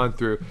she's gone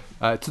through,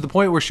 to the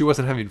point where she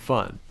wasn't having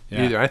fun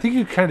either. I think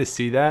you kind of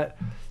see that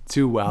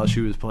too while she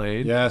was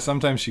playing. Yeah,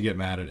 sometimes she'd get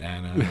mad at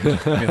Anna.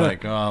 Be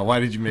like, oh, why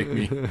did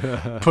you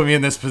put me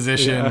in this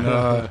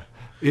position?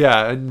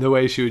 Yeah, and the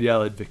way she would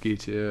yell at Vicky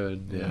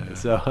too. And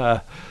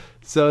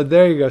so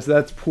there you go. So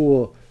that's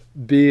Pool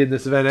B in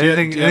this event.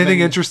 Anything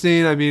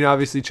interesting? I mean,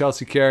 obviously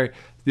Chelsea Carey,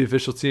 the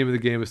official team of the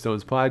Game of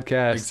Stones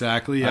podcast.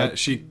 Exactly. Yeah,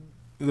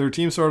 their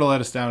team sort of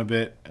let us down a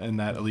bit in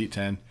that Elite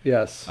 10.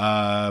 Yes.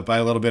 By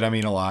a little bit, I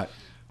mean a lot.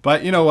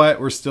 But you know what?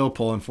 We're still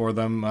pulling for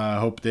them. I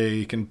hope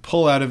they can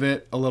pull out of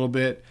it a little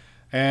bit.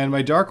 And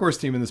my dark horse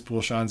team in this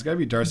pool, Sean, has got to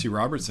be Darcy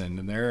Robertson,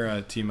 and they're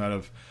a team out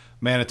of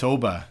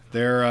Manitoba.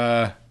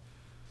 They're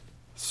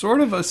sort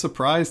of a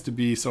surprise to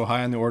be so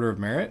high on the order of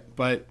merit,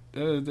 but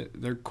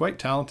they're quite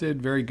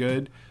talented, very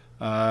good.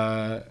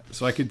 So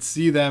I could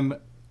see them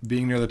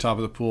being near the top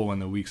of the pool when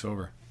the week's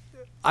over.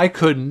 I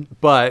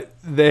couldn't, but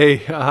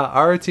they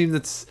are a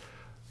team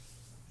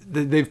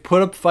they've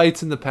put up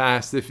fights in the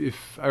past.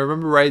 If I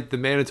remember right, the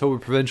Manitoba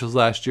Provincials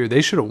last year,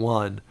 they should have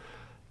won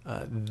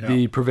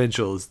the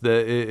Provincials.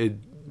 It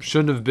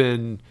shouldn't have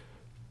been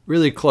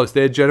really close.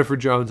 They had Jennifer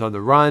Jones on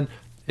the run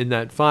in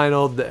that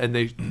final, and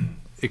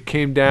it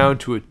came down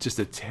to just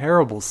a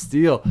terrible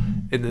steal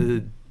in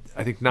the,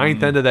 I think,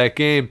 ninth end of that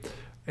game.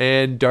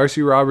 And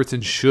Darcy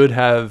Robertson should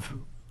have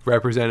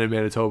represented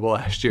Manitoba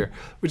last year,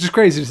 which is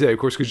crazy to say, of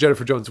course, because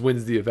Jennifer Jones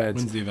wins the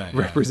event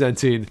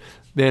representing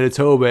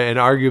Manitoba, and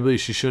arguably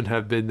she shouldn't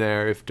have been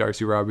there if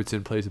Darcy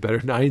Robertson plays a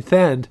better ninth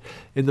end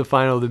in the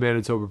final of the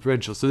Manitoba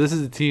Provincial. So this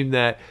is a team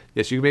that,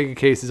 yes, you can make a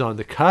case is on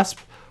the cusp,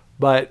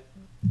 but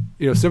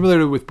similar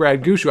to with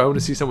Brad Gushu, I want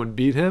to see someone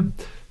beat him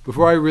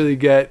before I really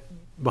get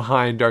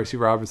behind Darcy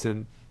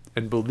Robertson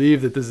and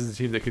believe that this is a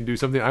team that can do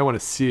something. I want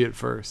to see it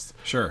first.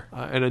 Sure.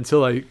 And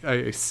until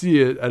I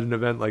see it at an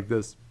event like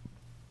this,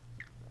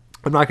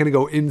 I'm not going to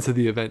go into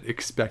the event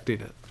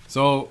expecting it.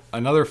 So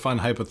another fun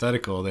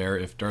hypothetical there,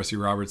 if Darcy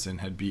Robertson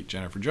had beat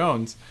Jennifer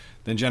Jones,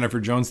 then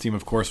Jennifer Jones' team,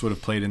 of course, would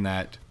have played in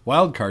that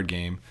wild card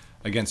game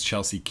against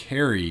Chelsea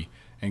Carey,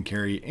 and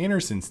Carey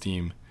Anderson's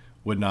team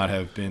would not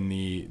have been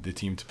the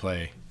team to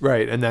play.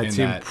 Right, and that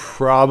team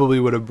probably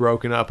would have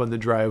broken up on the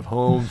drive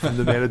home from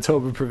the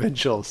Manitoba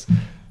Provincials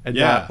and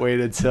not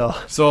waited till...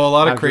 So a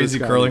lot of crazy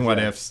curling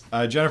what-ifs.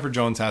 Jennifer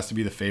Jones has to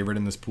be the favorite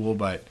in this pool,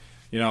 but,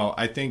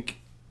 I think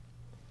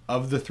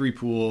of the three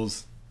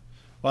pools...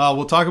 Well,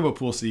 we'll talk about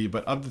Pool C,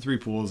 but of the three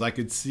pools, I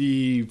could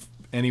see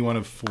any one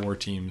of four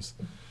teams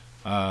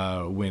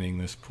winning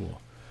this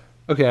pool.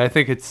 Okay, I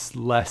think it's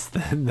less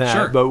than that,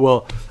 sure, but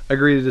we'll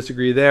agree to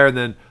disagree there, and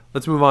then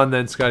let's move on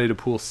then, Scotty, to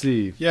Pool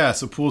C. Yeah,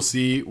 so Pool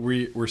C,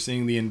 we're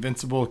seeing the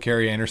invincible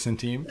Carey Anderson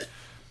team.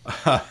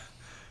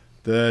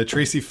 The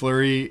Tracy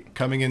Fleury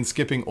coming in,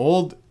 skipping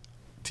old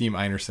Team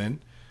Einerson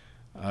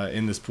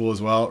in this pool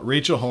as well.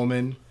 Rachel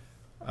Homan,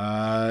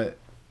 Silvana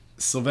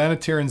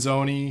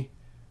Tiranzoni,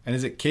 and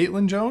is it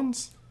Caitlin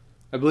Jones?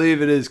 I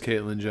believe it is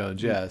Caitlin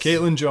Jones, yes.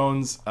 Caitlin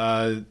Jones,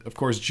 of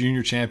course,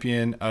 junior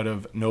champion out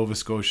of Nova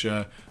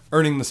Scotia,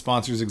 earning the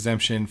sponsors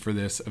exemption for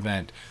this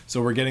event.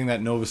 So we're getting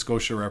that Nova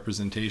Scotia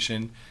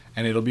representation,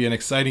 and it'll be an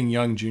exciting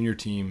young junior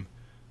team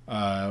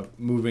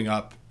moving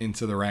up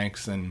into the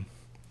ranks and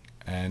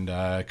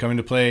coming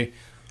to play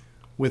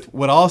with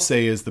what I'll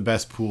say is the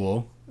best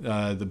pool.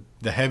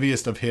 The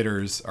heaviest of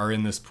hitters are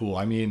in this pool.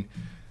 I mean,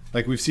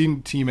 like we've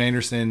seen Team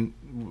Anderson.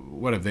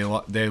 What have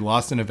they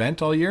lost an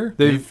event all year?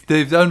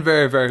 They've done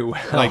very, very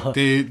well. Like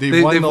they've won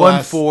they've the won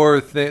last 4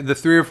 the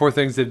 3 or 4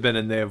 things they've been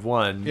in. They have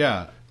won.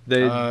 Yeah.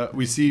 They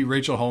We see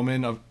Rachel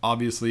Homan.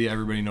 Obviously,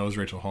 everybody knows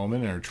Rachel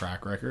Homan and her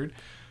track record.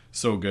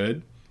 So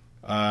good.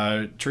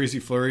 Tracy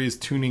Fleury is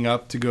tuning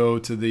up to go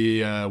to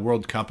the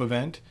World Cup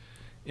event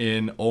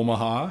in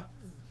Omaha.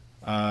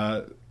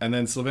 And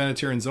then Silvana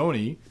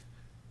Tirinzoni.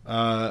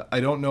 I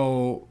don't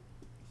know.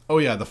 Oh,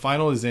 yeah. The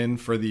final is in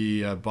for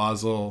the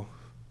Basel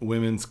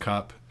Women's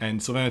Cup. And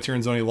Silvana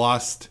Tirinzoni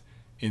lost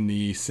in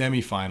the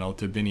semifinal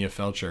to Binia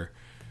Felcher.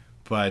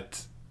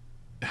 But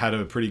had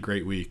a pretty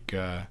great week.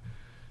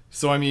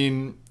 So, I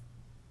mean,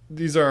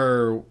 these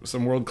are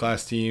some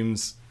world-class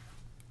teams,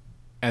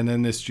 and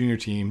then this junior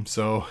team.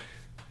 So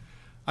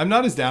I'm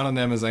not as down on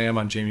them as I am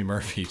on Jamie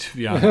Murphy, to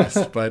be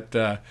honest. But,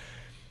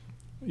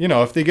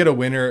 if they get a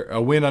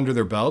win under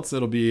their belts,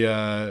 it'll be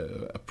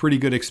a pretty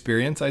good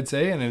experience, I'd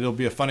say, and it'll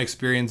be a fun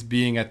experience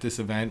being at this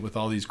event with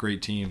all these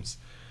great teams.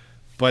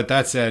 But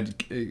that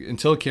said,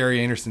 until Carrie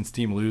Anderson's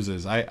team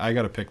loses, I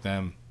got to pick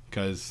them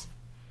because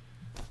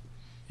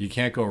you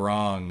can't go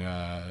wrong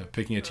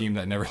picking a team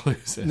that never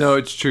loses. No,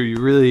 it's true. You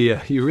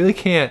really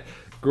can't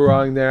go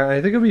wrong there.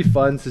 I think it'll be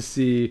fun to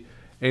see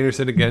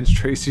Anderson against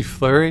Tracy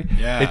Fleury.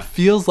 Yeah. It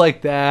feels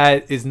like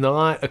that is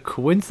not a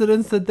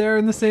coincidence that they're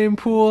in the same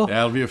pool. Yeah,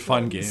 it'll be a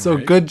fun game. So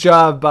right? good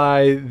job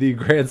by the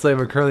Grand Slam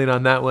of curling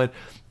on that one.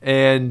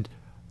 And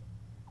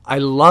I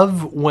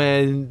love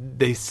when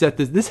they set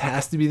this. This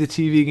has to be the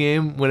TV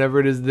game whenever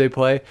it is they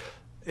play.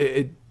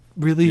 It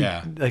really,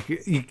 like,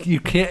 you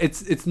can't.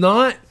 It's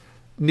not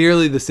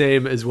nearly the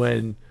same as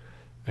when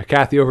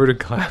Kathy Overton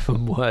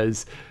Clapham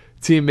was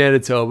Team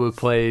Manitoba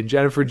playing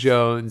Jennifer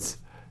Jones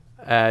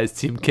as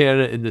Team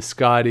Canada in the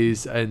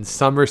Scotties and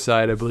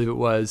Summerside, I believe it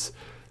was,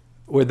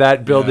 where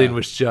that building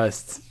was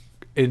just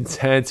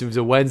intense. It was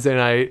a Wednesday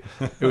night.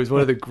 It was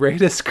one of the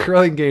greatest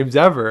curling games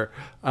ever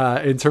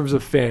in terms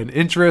of fan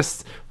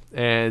interest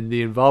and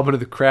the involvement of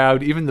the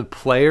crowd. Even the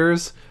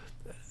players,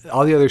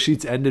 all the other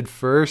sheets ended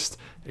first,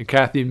 and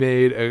Kathy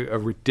made a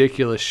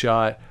ridiculous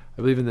shot,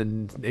 I believe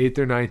in the 8th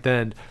or 9th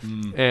end,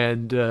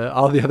 and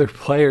all the other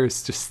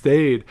players just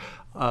stayed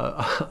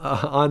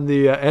on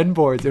the end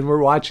boards and we're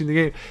watching the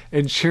game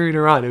and cheering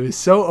her on. It was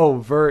so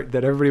overt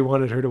that everybody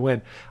wanted her to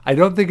win. I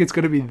don't think it's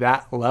going to be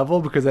that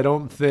level because I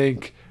don't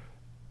think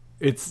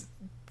it's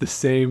the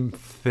same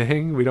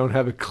thing. We don't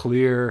have a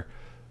clear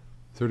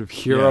sort of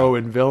hero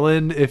and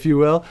villain, if you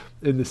will,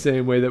 in the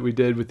same way that we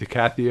did with the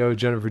Kathy O,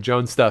 Jennifer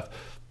Jones stuff.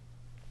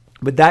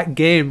 But that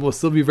game will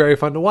still be very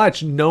fun to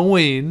watch,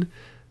 knowing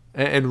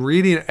and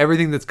reading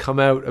everything that's come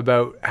out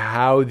about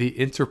how the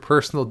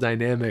interpersonal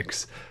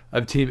dynamics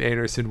of Team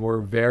Anderson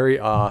were very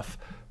off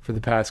for the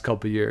past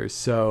couple of years.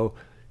 So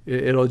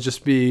it'll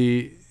just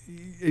be,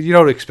 you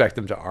don't expect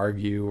them to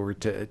argue or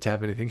to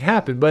have anything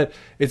happen, but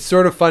it's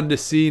sort of fun to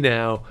see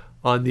now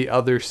on the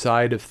other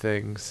side of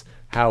things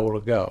how it'll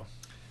go.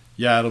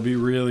 Yeah, it'll be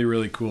really,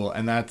 really cool.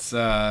 And that's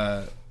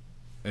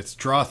it's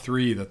draw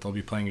 3 that they'll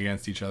be playing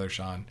against each other,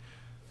 Sean,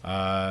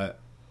 at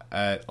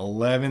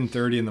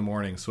 11:30 in the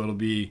morning. So it'll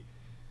be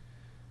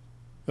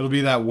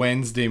that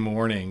Wednesday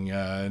morning.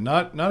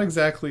 Not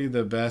exactly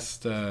the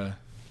best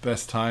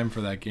time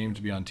for that game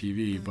to be on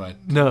TV, but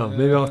no,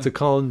 maybe I'll have to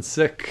call in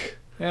sick.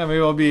 Yeah, maybe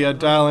I'll be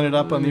dialing it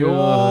up on the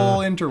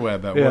old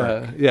interweb at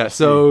work. Yeah.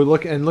 So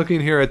looking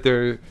here at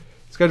their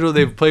schedule,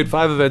 they've played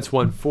 5 events,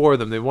 won 4 of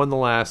them. They won the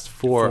last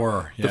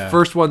 4. Yeah. The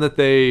first one that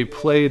they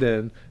played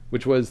in,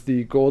 which was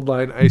the Gold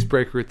Line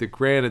Icebreaker at the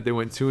Granite, they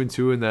went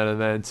 2-2 in that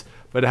event,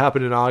 but it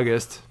happened in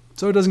August,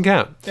 so it doesn't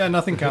count. Yeah,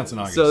 nothing counts in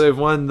August. So they've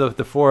won the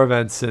 4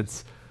 events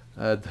since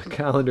the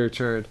calendar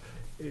turned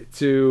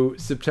to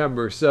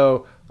September.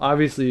 So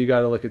obviously you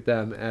got to look at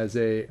them as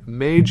a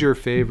major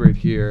favorite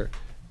here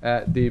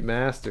at the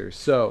Masters.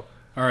 So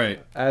all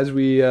right, as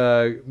we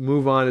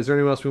move on, is there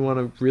anyone else we want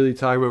to really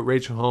talk about?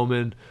 Rachel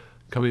Homan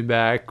coming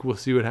back. We'll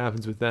see what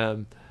happens with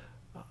them.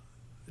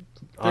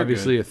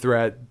 Obviously good. A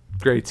threat.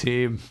 Great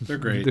team. They're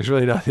great. There's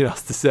really nothing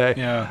else to say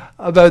Yeah.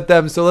 about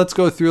them. So let's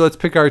go through. Let's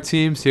pick our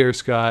teams here,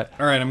 Scott.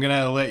 All right, I'm going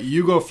to let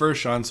you go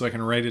first, Sean, so I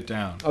can write it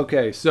down.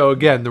 Okay, so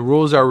again, the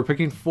rules are we're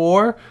picking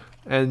 4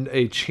 and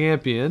a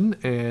champion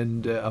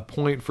and a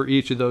point for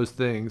each of those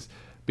things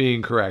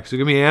being correct. So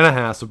give me Anna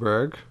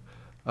Hasselberg,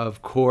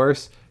 of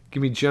course.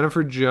 Give me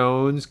Jennifer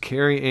Jones,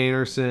 Carrie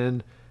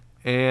Anderson,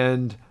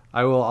 and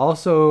I will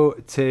also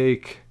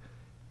take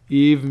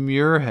Eve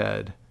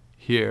Muirhead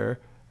here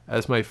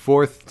as my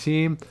 4th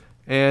team.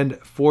 And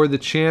for the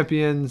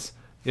champions,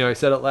 I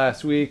said it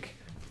last week,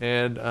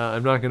 and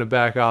I'm not going to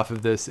back off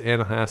of this,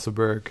 Anna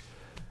Hasselberg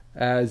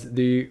as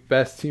the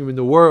best team in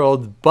the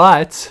world,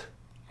 but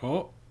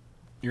Oh,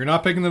 you're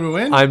not picking them to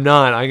win? I'm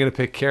not. I'm going to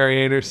pick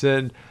Carrie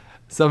Anderson.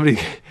 Somebody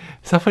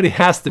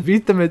has to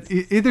beat them.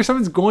 Either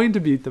someone's going to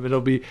beat them.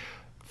 It'll be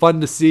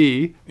fun to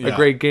see, a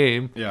great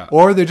game,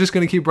 or they're just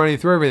going to keep running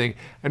through everything.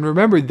 And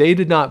remember, they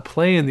did not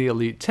play in the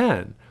Elite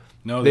 10.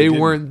 No, they didn't.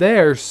 weren't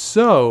there.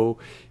 So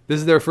this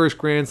is their first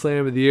Grand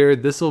Slam of the year.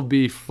 This will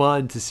be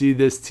fun to see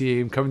this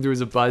team coming through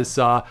as a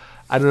buzzsaw.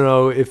 I don't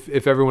know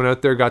if everyone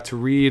out there got to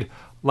read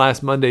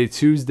last Monday,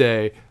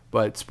 Tuesday,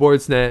 but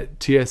Sportsnet,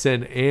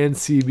 TSN, and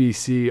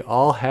CBC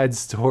all had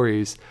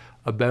stories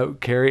about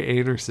Carrie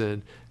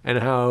Anderson and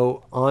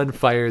how on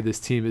fire this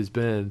team has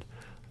been.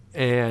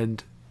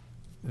 And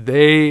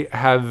they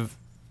have,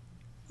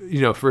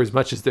 for as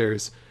much as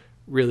there's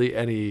really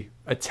any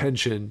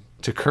attention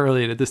to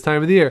curling at this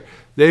time of the year,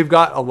 they've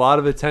got a lot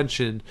of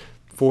attention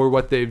for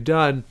what they've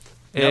done.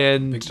 Yep,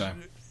 and big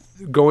time.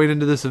 Going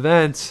into this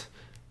event,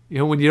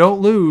 when you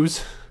don't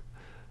lose,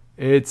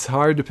 it's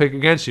hard to pick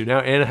against you. Now,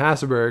 Anna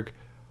Hasselberg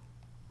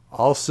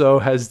also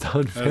has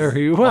done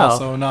very well.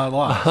 Also not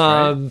lost,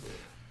 right?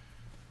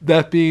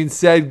 That being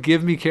said,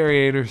 give me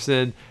Carrie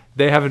Anderson.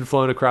 They haven't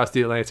flown across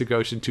the Atlantic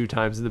Ocean 2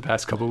 times in the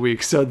past couple of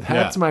weeks, so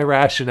that's my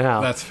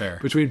rationale. That's fair.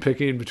 Between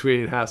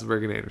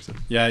Hasselberg and Anderson.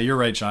 Yeah, you're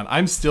right, Sean.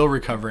 I'm still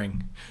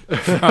recovering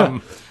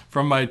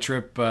from my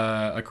trip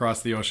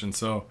across the ocean,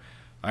 so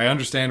I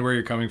understand where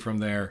you're coming from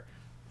there.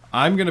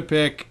 I'm going to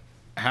pick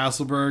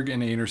Hasselberg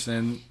and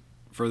Anderson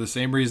for the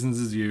same reasons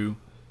as you.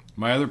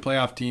 My other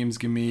playoff teams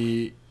give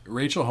me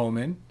Rachel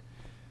Homan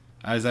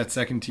as that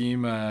second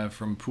team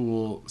from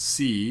Pool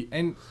C.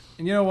 And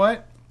you know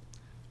what?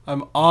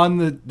 I'm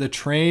on the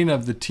train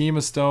of the Team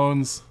of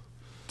Stones.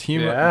 Team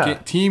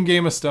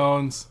Game of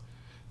Stones.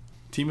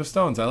 Team of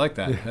Stones. I like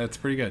that. That's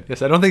pretty good.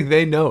 Yes, I don't think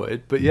they know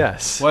it, but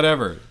yes.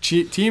 Whatever.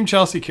 Team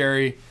Chelsea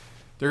Carey.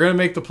 They're going to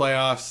make the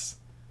playoffs.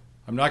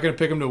 I'm not going to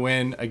pick them to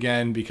win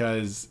again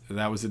because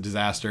that was a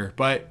disaster.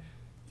 But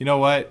you know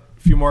what?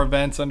 A few more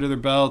events under their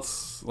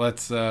belts.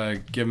 Let's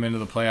give them into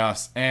the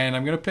playoffs. And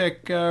I'm going to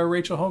pick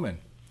Rachel Homan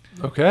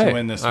to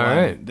win this one.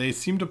 Right. They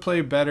seem to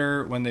play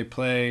better when they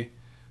play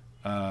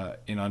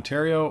in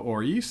Ontario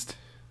or East.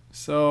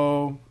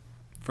 So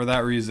for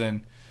that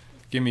reason,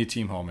 give me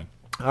Team Homan.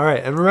 All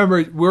right. And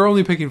remember, we're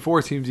only picking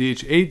 4 teams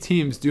each. 8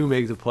 teams do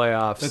make the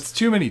playoffs. That's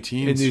too many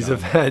teams in these Sean.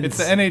 events. It's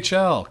the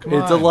NHL. Come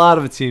on. It's a lot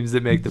of teams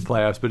that make the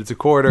playoffs, but it's a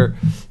quarter,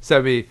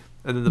 semi,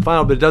 and then the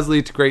final. But it does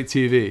lead to great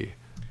TV,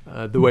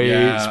 the way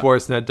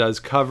Sportsnet does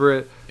cover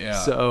it. Yeah.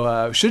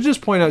 So should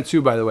just point out,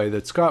 too, by the way,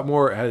 that Scott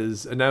Moore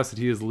has announced that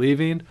he is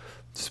leaving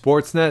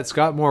Sportsnet.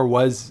 Scott Moore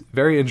was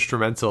very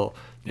instrumental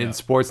in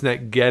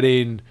Sportsnet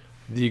getting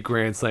the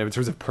Grand Slam in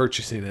terms of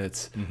purchasing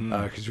it.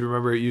 Because you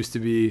remember, it used to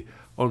be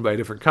owned by a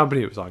different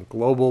company. It was on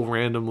Global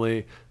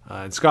randomly.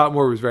 And Scott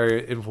Moore was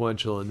very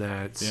influential in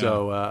that. Yeah.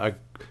 So,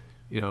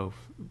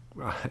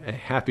 a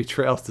happy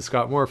trails to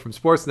Scott Moore from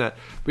Sportsnet.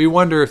 But you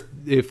wonder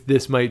if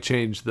this might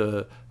change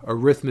the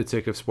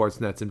arithmetic of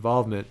Sportsnet's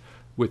involvement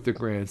with the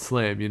Grand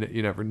Slam.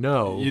 You never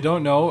know. You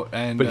don't know.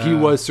 But he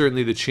was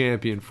certainly the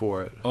champion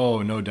for it.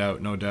 Oh, no doubt.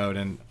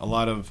 And a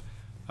lot of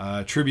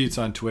tributes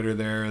on Twitter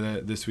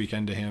there this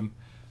weekend to him.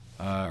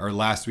 Or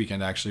last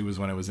weekend, actually, was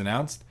when it was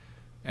announced.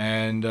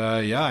 And,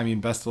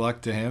 best of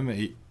luck to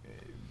him.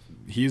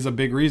 He's a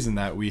big reason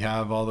that we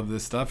have all of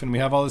this stuff, and we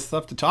have all this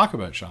stuff to talk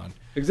about, Sean.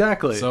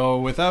 Exactly. So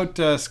without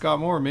Scott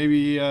Moore, maybe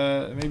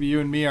you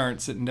and me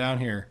aren't sitting down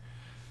here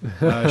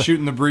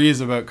shooting the breeze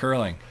about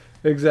curling.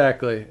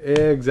 Exactly.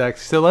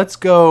 So let's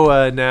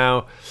go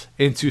now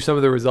into some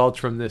of the results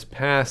from this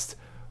past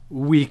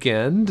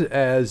weekend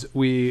as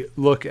we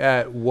look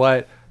at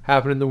what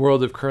happened in the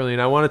world of curling.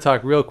 I want to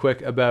talk real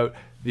quick about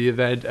the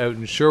event out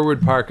in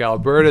Sherwood Park,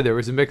 Alberta. There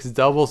was a mixed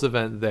doubles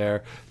event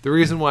there. The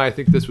reason why I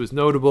think this was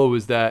notable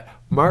was that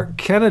Mark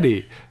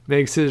Kennedy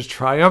makes his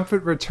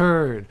triumphant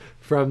return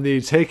from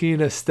the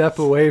taking a step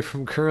away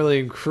from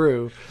curling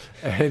crew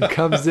and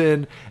comes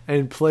in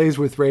and plays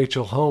with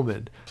Rachel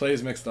Homan.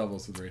 Plays mixed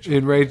doubles with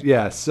Rachel.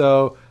 Yeah,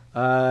 so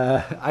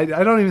I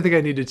don't even think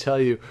I need to tell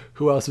you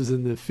who else was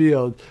in the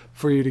field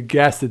for you to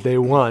guess that they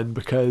won,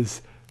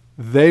 because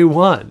they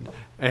won.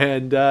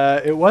 And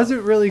it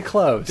wasn't really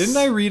close. Didn't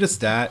I read a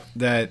stat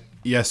that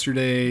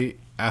yesterday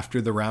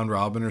after the round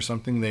robin or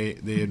something, they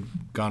had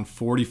gone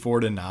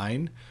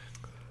 44-9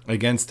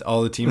 against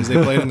all the teams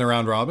they played in the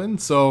round robin?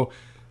 So,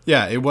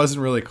 yeah, it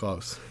wasn't really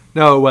close.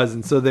 No, it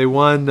wasn't. So they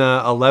won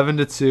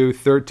 11-2,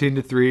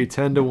 13-3,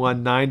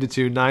 10-1,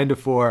 9-2,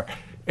 9-4,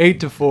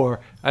 8-4,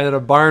 and then a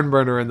barn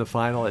burner in the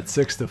final at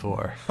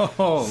 6-4.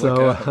 Oh,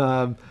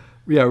 so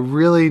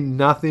really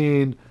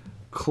nothing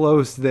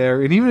close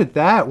there. And even at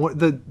that,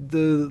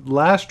 the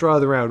last draw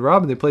of the round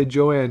robin, they played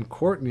Joanne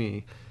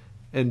Courtney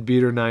and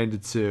beat her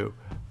 9-2.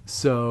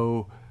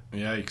 So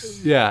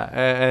yikes. Yeah,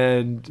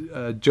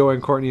 and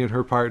Joanne Courtney and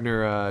her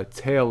partner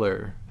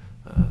Taylor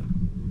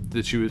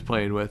that she was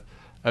playing with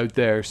out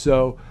there.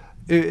 So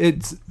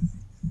it's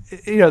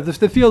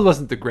the field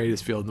wasn't the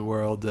greatest field in the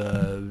world.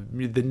 The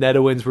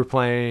Netowins were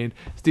playing,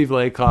 Steve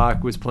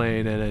Laycock was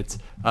playing in it,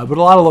 but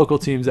a lot of local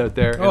teams out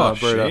there in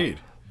Alberta. Shade.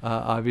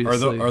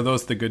 Obviously, are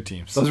those the good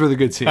teams? Those were the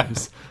good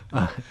teams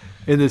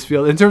in this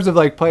field in terms of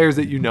like players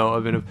that you know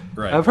of and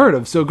have heard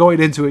of. So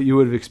going into it, you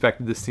would have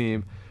expected this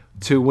team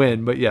to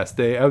win, but yes,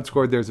 they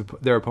outscored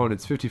their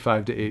opponents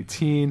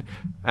 55-18,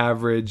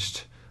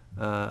 averaged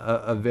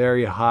a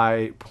very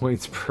high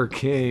points per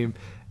game,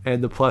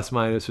 and the plus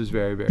minus was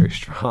very, very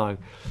strong.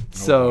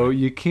 So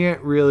you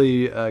can't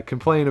really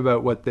complain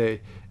about what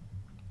they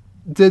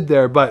did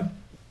there. But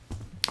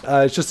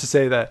it's just to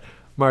say that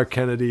Mark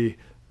Kennedy,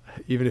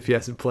 even if he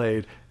hasn't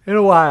played in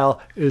a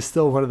while, is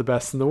still one of the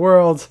best in the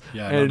world.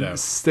 Yeah, and no doubt.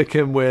 stick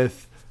him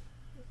with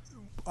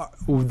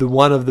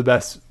one of the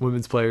best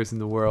women's players in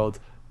the world.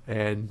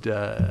 And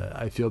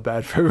I feel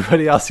bad for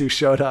everybody else who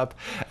showed up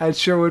at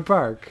Sherwood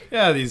Park.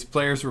 Yeah, these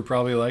players were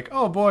probably like,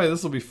 "Oh boy,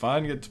 this will be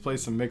fun. Get to play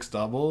some mixed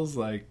doubles."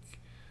 And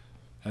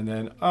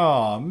then,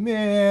 oh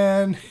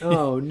man.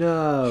 Oh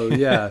no,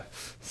 yeah.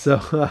 So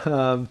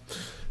Oh,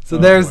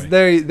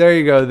 there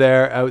you go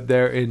there out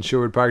there in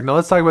Sherwood Park. Now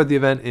let's talk about the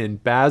event in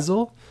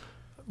Basel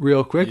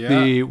real quick.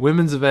 Yeah. The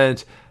women's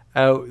event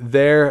out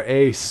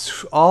there,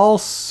 all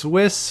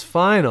Swiss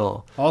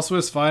final. All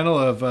Swiss final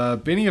of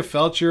Binia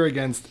Felcher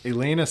against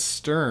Elena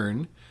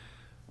Stern.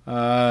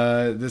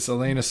 This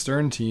Elena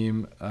Stern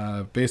team,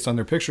 based on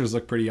their pictures,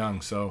 look pretty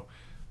young. So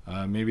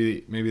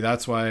maybe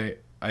that's why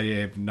I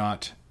have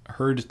not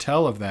heard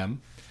tell of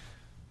them.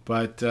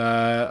 But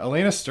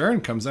Elena Stern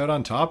comes out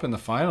on top in the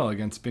final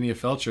against Binia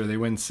Felcher. They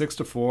win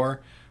 6-4,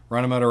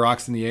 run them out of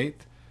rocks in the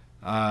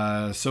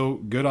 8th. So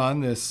good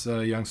on this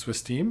young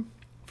Swiss team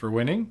for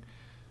winning.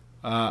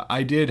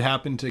 I did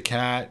happen to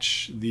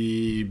catch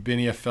the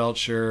Binia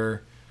Felcher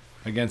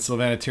against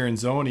Silvana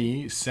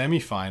Tirinzoni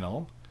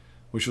semifinal,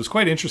 which was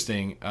quite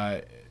interesting.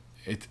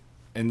 It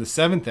in the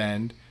 7th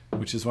end,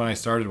 which is when I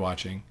started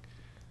watching.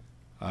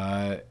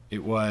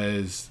 It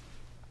was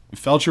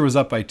Felcher was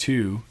up by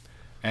 2,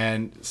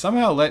 and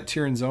somehow let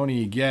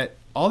Tirinzoni get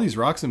all these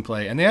rocks in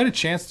play, and they had a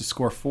chance to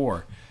score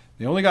 4.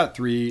 They only got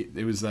 3.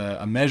 It was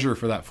a measure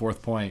for that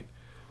 4th point,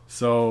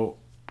 so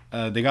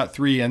they got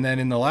 3, and then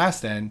in the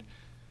last end,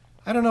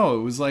 I don't know.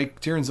 It was like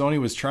Tirinzoni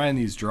was trying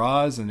these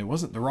draws, and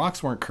the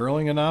rocks weren't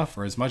curling enough,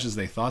 or as much as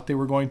they thought they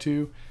were going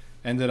to.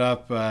 Ended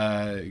up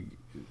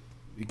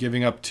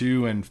giving up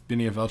 2, and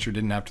Binia Felcher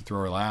didn't have to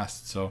throw her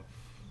last. So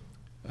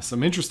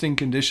some interesting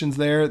conditions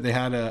there. They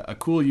had a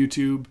cool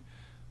YouTube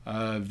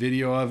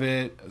video of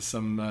it.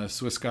 Some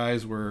Swiss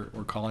guys were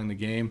calling the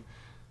game.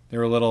 They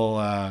were a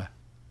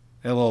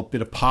little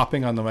bit of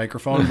popping on the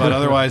microphone, but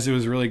otherwise it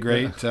was really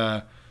great.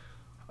 It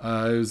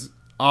was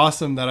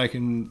awesome that I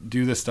can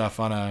do this stuff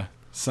on a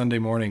Sunday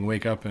morning,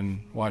 wake up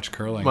and watch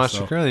curling.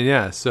 Curling,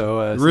 yeah.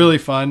 So really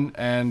fun,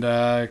 and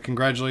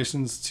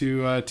congratulations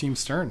to Team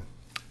Stern.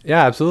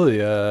 Yeah, absolutely.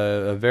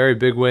 A very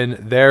big win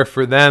there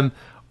for them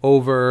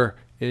over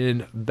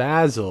in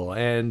Basel.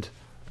 And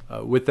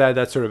with that,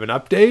 that's sort of an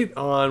update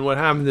on what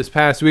happened this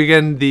past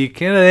weekend. The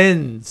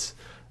Canadiens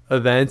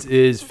event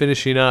is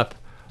finishing up,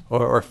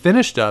 or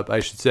finished up, I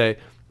should say,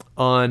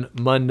 on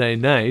Monday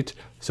night.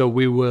 So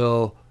we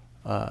will...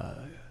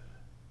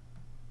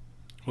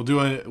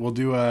 We'll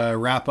do a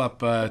wrap up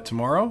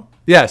tomorrow.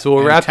 Yeah, so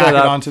we'll wrap that up.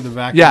 Tack it onto the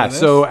back. Yeah, end of this.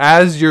 so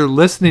as you're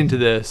listening to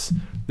this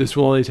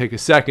will only take a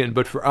second,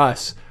 but for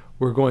us,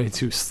 we're going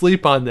to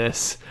sleep on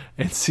this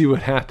and see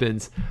what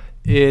happens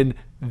in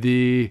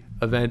the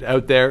event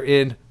out there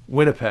in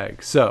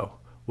Winnipeg. So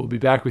we'll be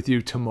back with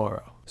you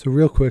tomorrow. So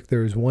real quick,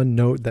 there is one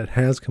note that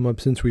has come up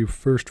since we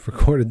first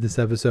recorded this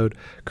episode.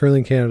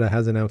 Curling Canada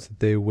has announced that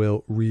they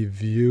will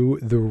review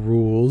the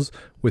rules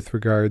with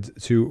regards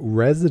to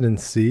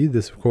residency.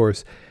 This, of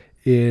course,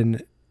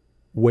 in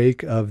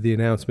wake of the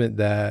announcement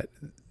that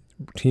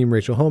Team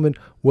Rachel Homan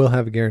will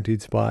have a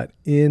guaranteed spot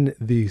in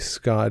the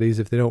Scotties.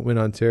 If they don't win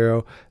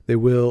Ontario, they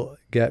will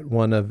get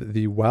one of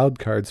the wild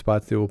card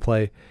spots. They will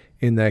play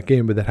in that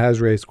game, but that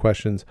has raised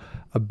questions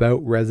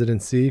about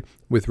residency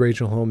with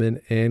Rachel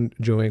Homan and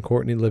Joanne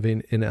Courtney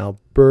living in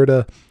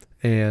Alberta,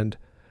 and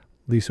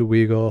Lisa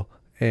Weigel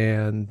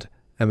and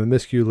Emma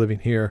Miskew living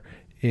here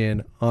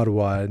in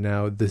Ottawa.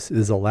 Now, this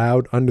is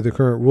allowed under the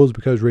current rules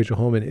because Rachel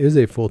Homan is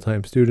a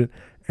full-time student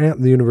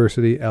at the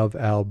University of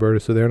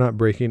Alberta, so they're not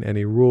breaking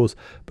any rules,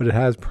 but it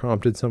has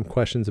prompted some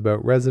questions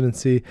about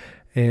residency,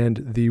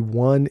 and the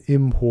one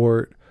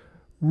import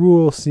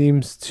rule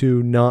seems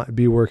to not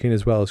be working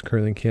as well as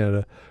Curling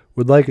Canada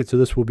would like it, so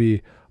this will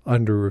be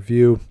under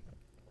review.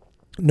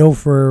 No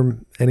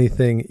firm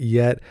anything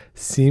yet.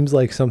 Seems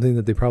like something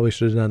that they probably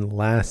should have done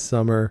last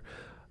summer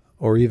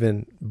or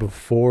even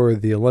before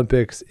the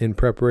Olympics in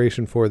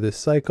preparation for this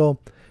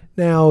cycle.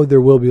 Now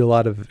there will be a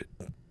lot of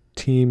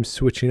teams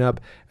switching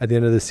up at the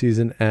end of the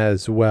season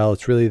as well.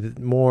 It's really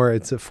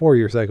it's a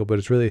 4-year cycle, but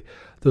it's really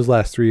those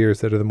last 3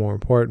 years that are the more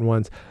important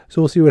ones.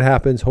 So we'll see what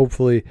happens.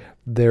 Hopefully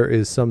there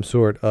is some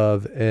sort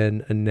of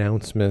an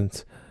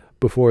announcement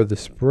before the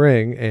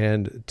spring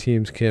and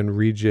teams can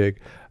rejig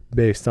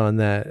based on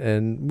that.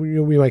 And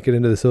we might get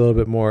into this a little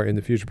bit more in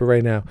the future, but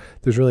right now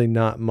there's really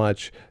not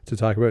much to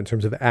talk about in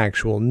terms of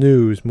actual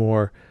news,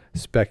 more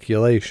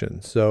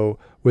speculation. So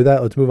with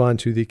that, let's move on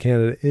to the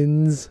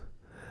Canadiens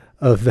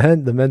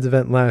event, the men's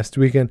event last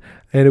weekend,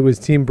 and it was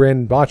Team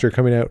Brandon Botcher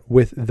coming out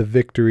with the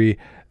victory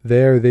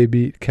there. They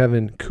beat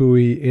Kevin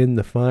Cooey in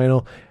the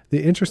final.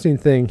 The interesting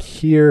thing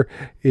here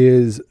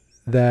is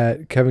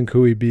that Kevin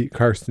Cooey beat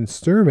Karsten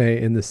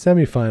Sturmey in the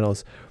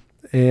semifinals,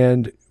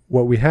 and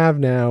what we have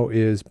now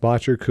is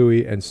Botcher,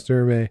 Cooey, and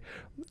Sturmey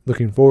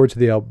looking forward to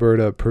the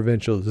Alberta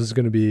Provincials. This is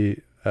going to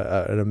be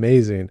an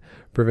amazing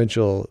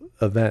provincial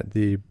event.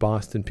 The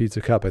Boston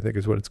Pizza Cup, I think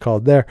is what it's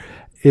called there.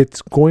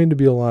 It's going to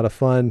be a lot of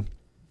fun.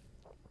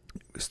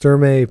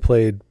 Sturmey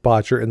played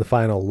Botcher in the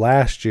final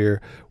last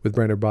year with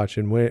Brandon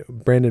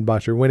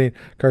Botcher winning.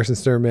 Carson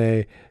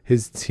Sturmey,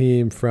 his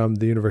team from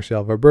the University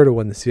of Alberta,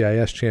 won the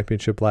CIS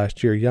championship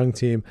last year. Young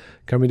team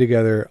coming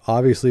together,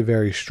 obviously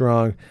very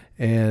strong,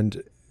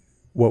 and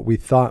what we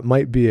thought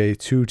might be a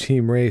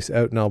two-team race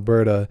out in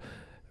Alberta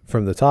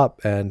from the top.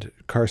 And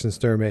Carson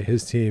Sturmey,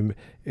 his team,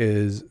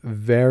 is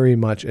very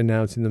much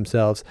announcing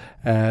themselves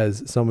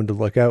as someone to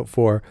look out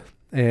for.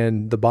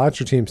 And the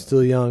Botcher team,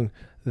 still young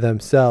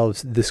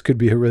themselves, this could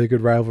be a really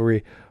good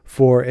rivalry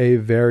for a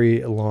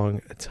very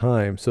long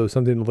time. So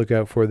something to look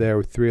out for there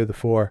with 3 of the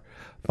 4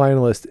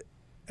 finalists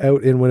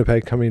out in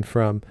Winnipeg coming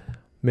from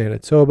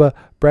Manitoba.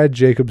 Brad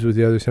Jacobs was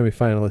the other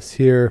semifinalists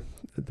here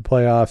at the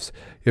playoffs.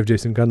 You have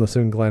Jason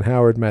Gunlison, Glenn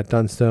Howard, Matt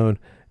Dunstone,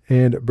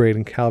 and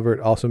Braden Calvert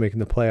also making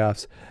the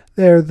playoffs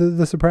there.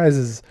 The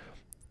surprises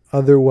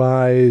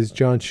otherwise,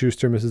 John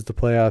Schuster misses the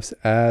playoffs,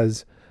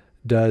 as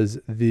does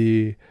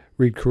the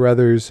Reed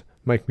Carruthers,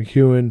 Mike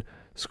McEwen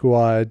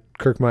squad.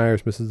 Kirk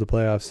Myers misses the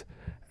playoffs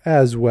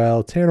as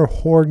well. Tanner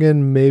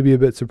Horgan, maybe a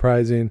bit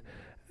surprising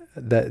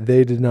that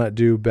they did not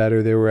do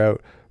better. They were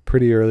out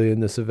pretty early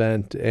in this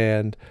event,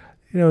 and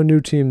new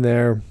team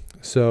there.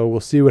 So we'll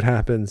see what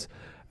happens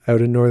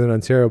out in Northern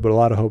Ontario, but a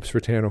lot of hopes for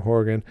Tanner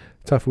Horgan.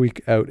 Tough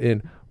week out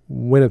in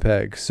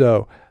Winnipeg.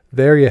 So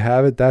there you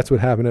have it. That's what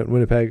happened out in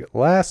Winnipeg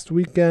last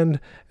weekend,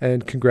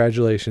 and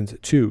congratulations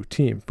to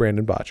Team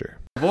Brandon Botcher.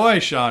 Boy,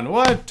 Sean,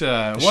 what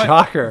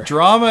shocker,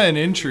 drama and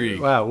intrigue.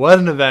 Wow, what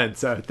an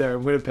event out there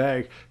in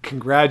Winnipeg.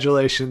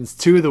 Congratulations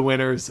to the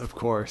winners, of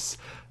course,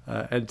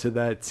 and to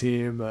that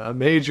team. A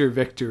major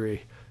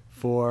victory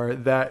for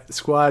that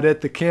squad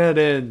at the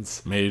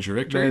Canadiens. Major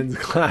victory. Men's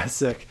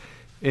Classic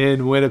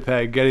in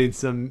Winnipeg, getting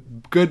some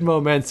good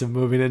momentum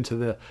moving into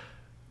the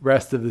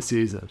rest of the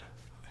season.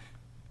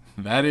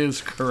 That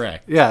is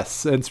correct.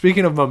 Yes, and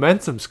speaking of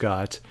momentum,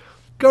 Scott,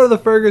 go to the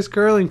Fergus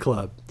Curling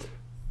Club.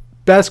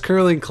 Best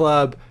curling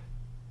club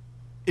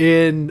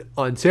in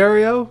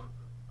Ontario,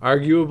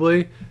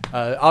 arguably.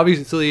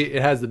 Obviously,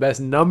 it has the best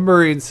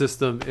numbering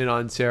system in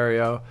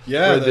Ontario.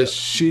 Yeah, where the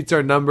sheets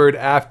are numbered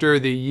after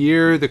the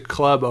year the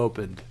club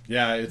opened.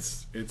 Yeah,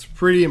 it's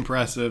pretty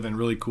impressive and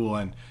really cool.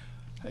 And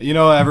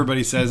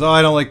everybody says, "Oh,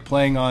 I don't like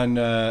playing on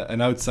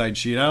an outside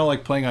sheet. I don't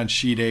like playing on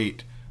sheet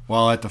 8."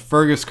 Well, at the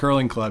Fergus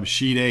Curling Club,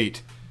 sheet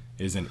 8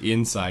 is an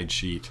inside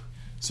sheet,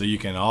 so you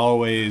can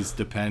always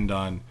depend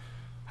on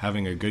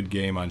having a good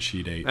game on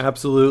sheet 8.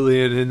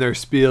 Absolutely, and in their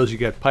spiels, you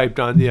get piped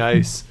on the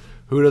ice.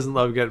 Who doesn't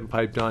love getting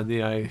piped on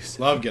the ice?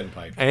 Love getting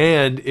piped.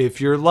 And if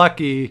you're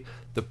lucky,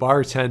 the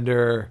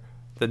bartender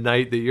the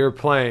night that you're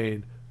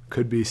playing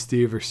could be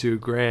Steve or Sue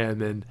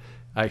Graham, and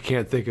I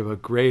can't think of a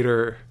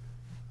greater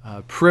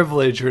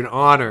privilege or an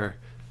honor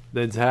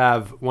than to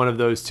have one of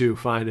those two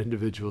fine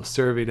individuals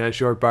serving as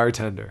your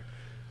bartender.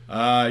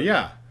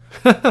 Yeah.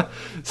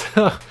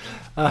 So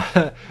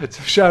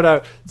shout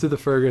out to the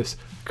Fergus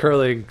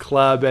Curling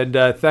Club, and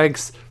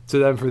thanks to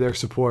them for their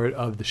support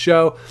of the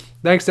show.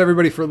 Thanks to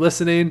everybody for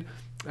listening.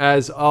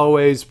 As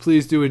always,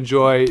 please do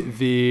enjoy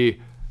the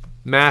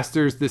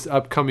Masters this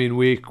upcoming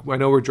week. I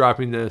know we're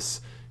dropping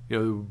this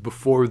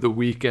before the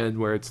weekend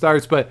where it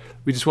starts, but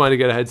we just wanted to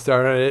get a head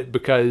start on it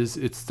because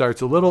it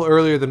starts a little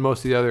earlier than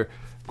most of the other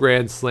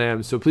Grand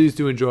Slams. So please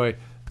do enjoy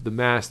the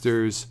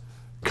Masters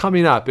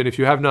coming up. And if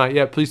you have not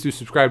yet, please do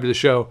subscribe to the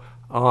show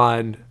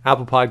on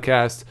Apple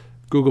Podcasts,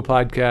 Google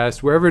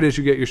Podcasts, wherever it is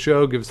you get your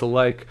show. Give us a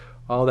like,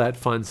 all that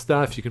fun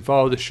stuff. You can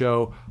follow the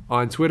show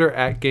on Twitter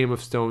at Game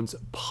of Stones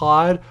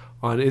Pod,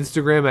 on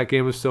Instagram at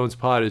Game of Stones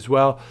Pod as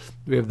well.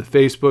 We have the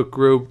Facebook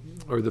group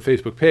or the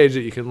Facebook page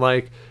that you can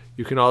like.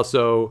 You can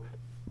also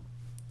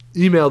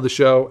email the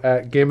show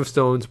at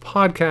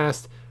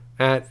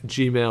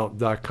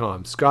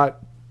gameofstonespodcast@gmail.com.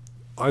 Scott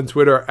on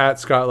Twitter at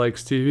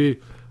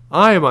ScottLikesTV.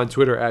 I am on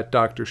Twitter at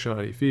Dr.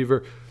 Shawnee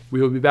Fever.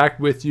 We will be back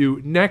with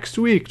you next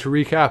week to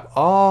recap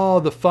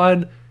all the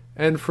fun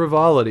and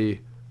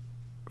frivolity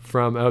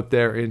from out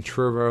there in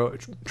Truro,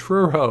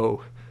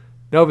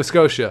 Nova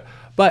Scotia.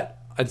 But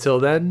until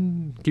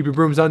then, keep your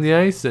brooms on the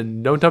ice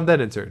and don't dump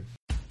that intern.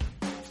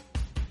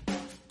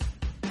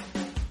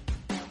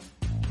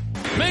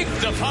 Make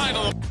the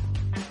final.